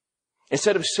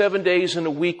 Instead of 7 days in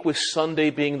a week with Sunday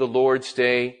being the Lord's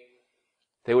Day,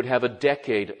 they would have a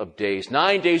decade of days,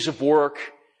 9 days of work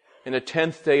and a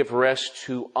 10th day of rest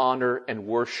to honor and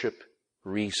worship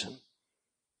reason.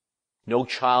 No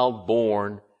child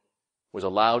born was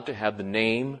allowed to have the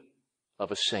name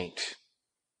of a saint.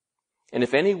 And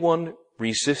if anyone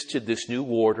resisted this new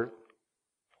order,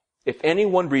 if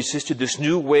anyone resisted this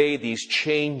new way, these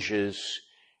changes,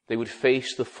 they would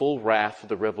face the full wrath of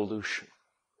the revolution.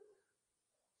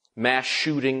 Mass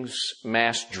shootings,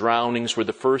 mass drownings were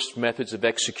the first methods of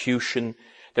execution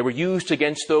that were used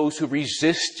against those who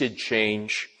resisted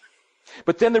change.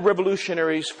 But then the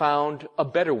revolutionaries found a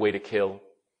better way to kill,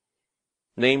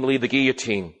 namely the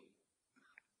guillotine.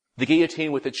 The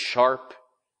guillotine with its sharp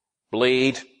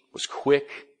blade, was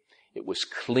quick, it was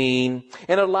clean,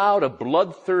 and allowed a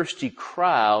bloodthirsty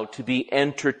crowd to be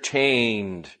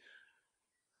entertained.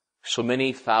 So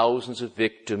many thousands of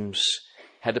victims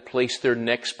had to place their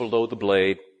necks below the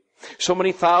blade. So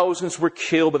many thousands were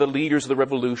killed by the leaders of the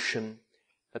revolution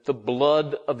that the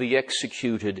blood of the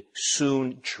executed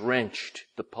soon drenched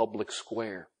the public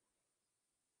square.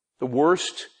 The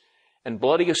worst and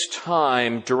bloodiest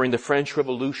time during the French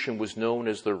Revolution was known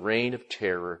as the Reign of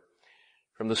Terror,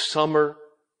 from the summer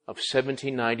of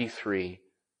 1793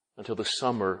 until the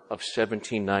summer of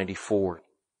 1794.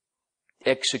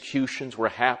 Executions were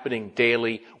happening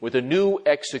daily, with a new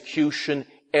execution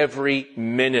every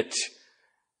minute.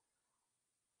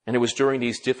 And it was during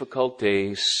these difficult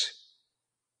days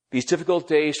for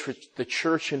the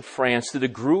church in France, that a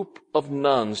group of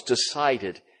nuns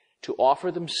decided to offer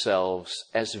themselves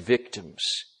as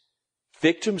victims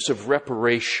of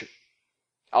reparation,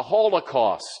 a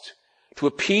holocaust, to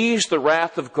appease the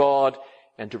wrath of God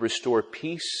and to restore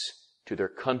peace to their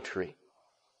country.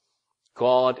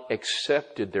 God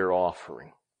accepted their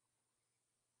offering.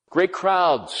 Great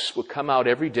crowds would come out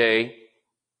every day,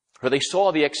 for they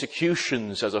saw the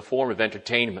executions as a form of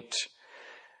entertainment.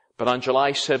 But on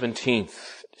July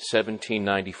 17th,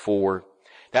 1794,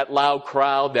 that loud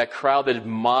crowd, that crowd that had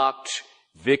mocked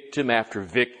victim after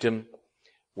victim,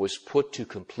 was put to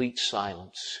complete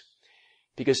silence.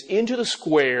 Because into the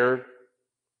square,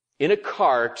 in a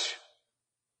cart,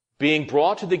 being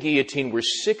brought to the guillotine, were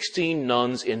 16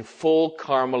 nuns in full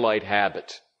Carmelite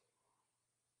habit.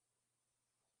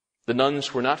 The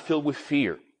nuns were not filled with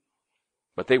fear,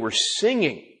 but they were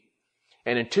singing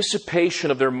in anticipation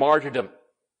of their martyrdom,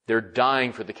 their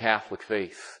dying for the Catholic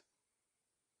faith.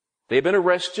 They've been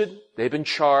arrested, they've been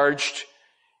charged,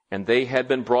 and they had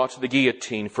been brought to the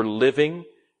guillotine for living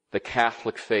the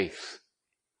Catholic faith,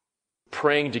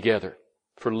 praying together,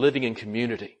 for living in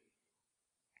community.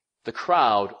 The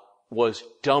crowd was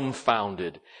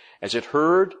dumbfounded as it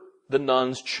heard the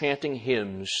nuns chanting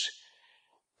hymns,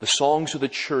 the songs of the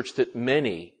church that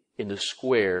many in the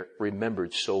square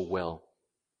remembered so well.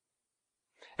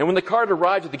 And when the cart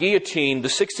arrived at the guillotine, the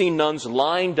 16 nuns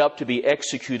lined up to be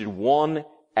executed one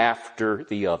after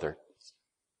the other.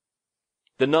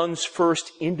 The nuns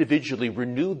first individually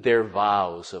renewed their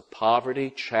vows of poverty,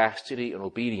 chastity, and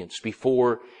obedience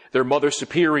before their Mother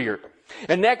Superior.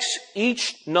 And next,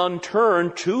 each nun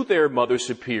turned to their Mother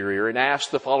Superior and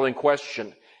asked the following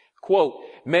question, quote,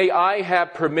 "May I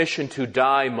have permission to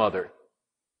die, Mother?"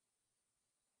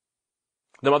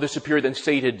 The Mother Superior then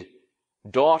stated,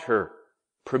 "Daughter,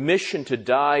 permission to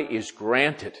die is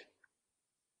granted."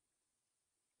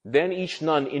 Then each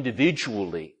nun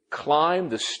individually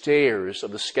climbed the stairs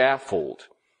of the scaffold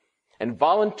and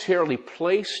voluntarily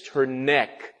placed her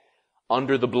neck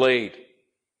under the blade.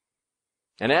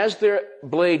 And as their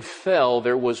blade fell,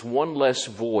 there was one less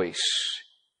voice.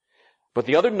 But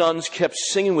the other nuns kept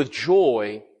singing with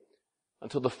joy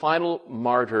until the final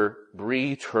martyr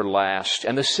breathed her last,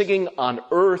 and the singing on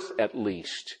earth, at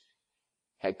least,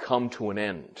 had come to an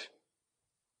end.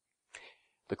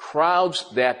 The crowds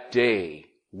that day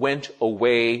went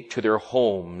away to their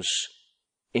homes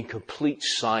in complete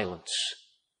silence,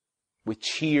 with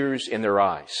tears in their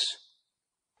eyes.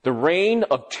 The reign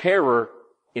of terror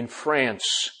in France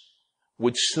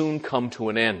would soon come to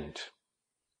an end,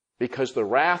 because the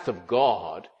wrath of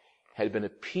God had been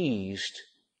appeased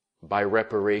by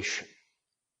reparation.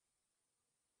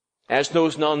 As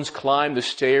those nuns climbed the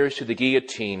stairs to the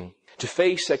guillotine to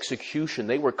face execution,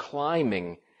 they were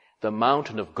climbing the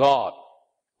mountain of God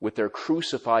with their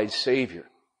crucified Savior.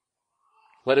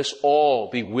 Let us all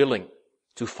be willing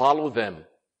to follow them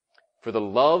for the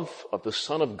love of the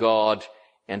Son of God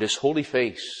and His holy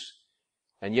face,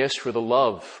 and yes, for the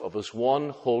love of His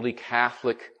one holy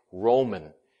Catholic,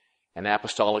 Roman, and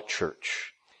Apostolic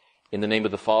Church. In the name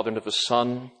of the Father, and of the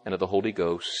Son, and of the Holy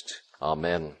Ghost.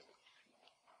 Amen.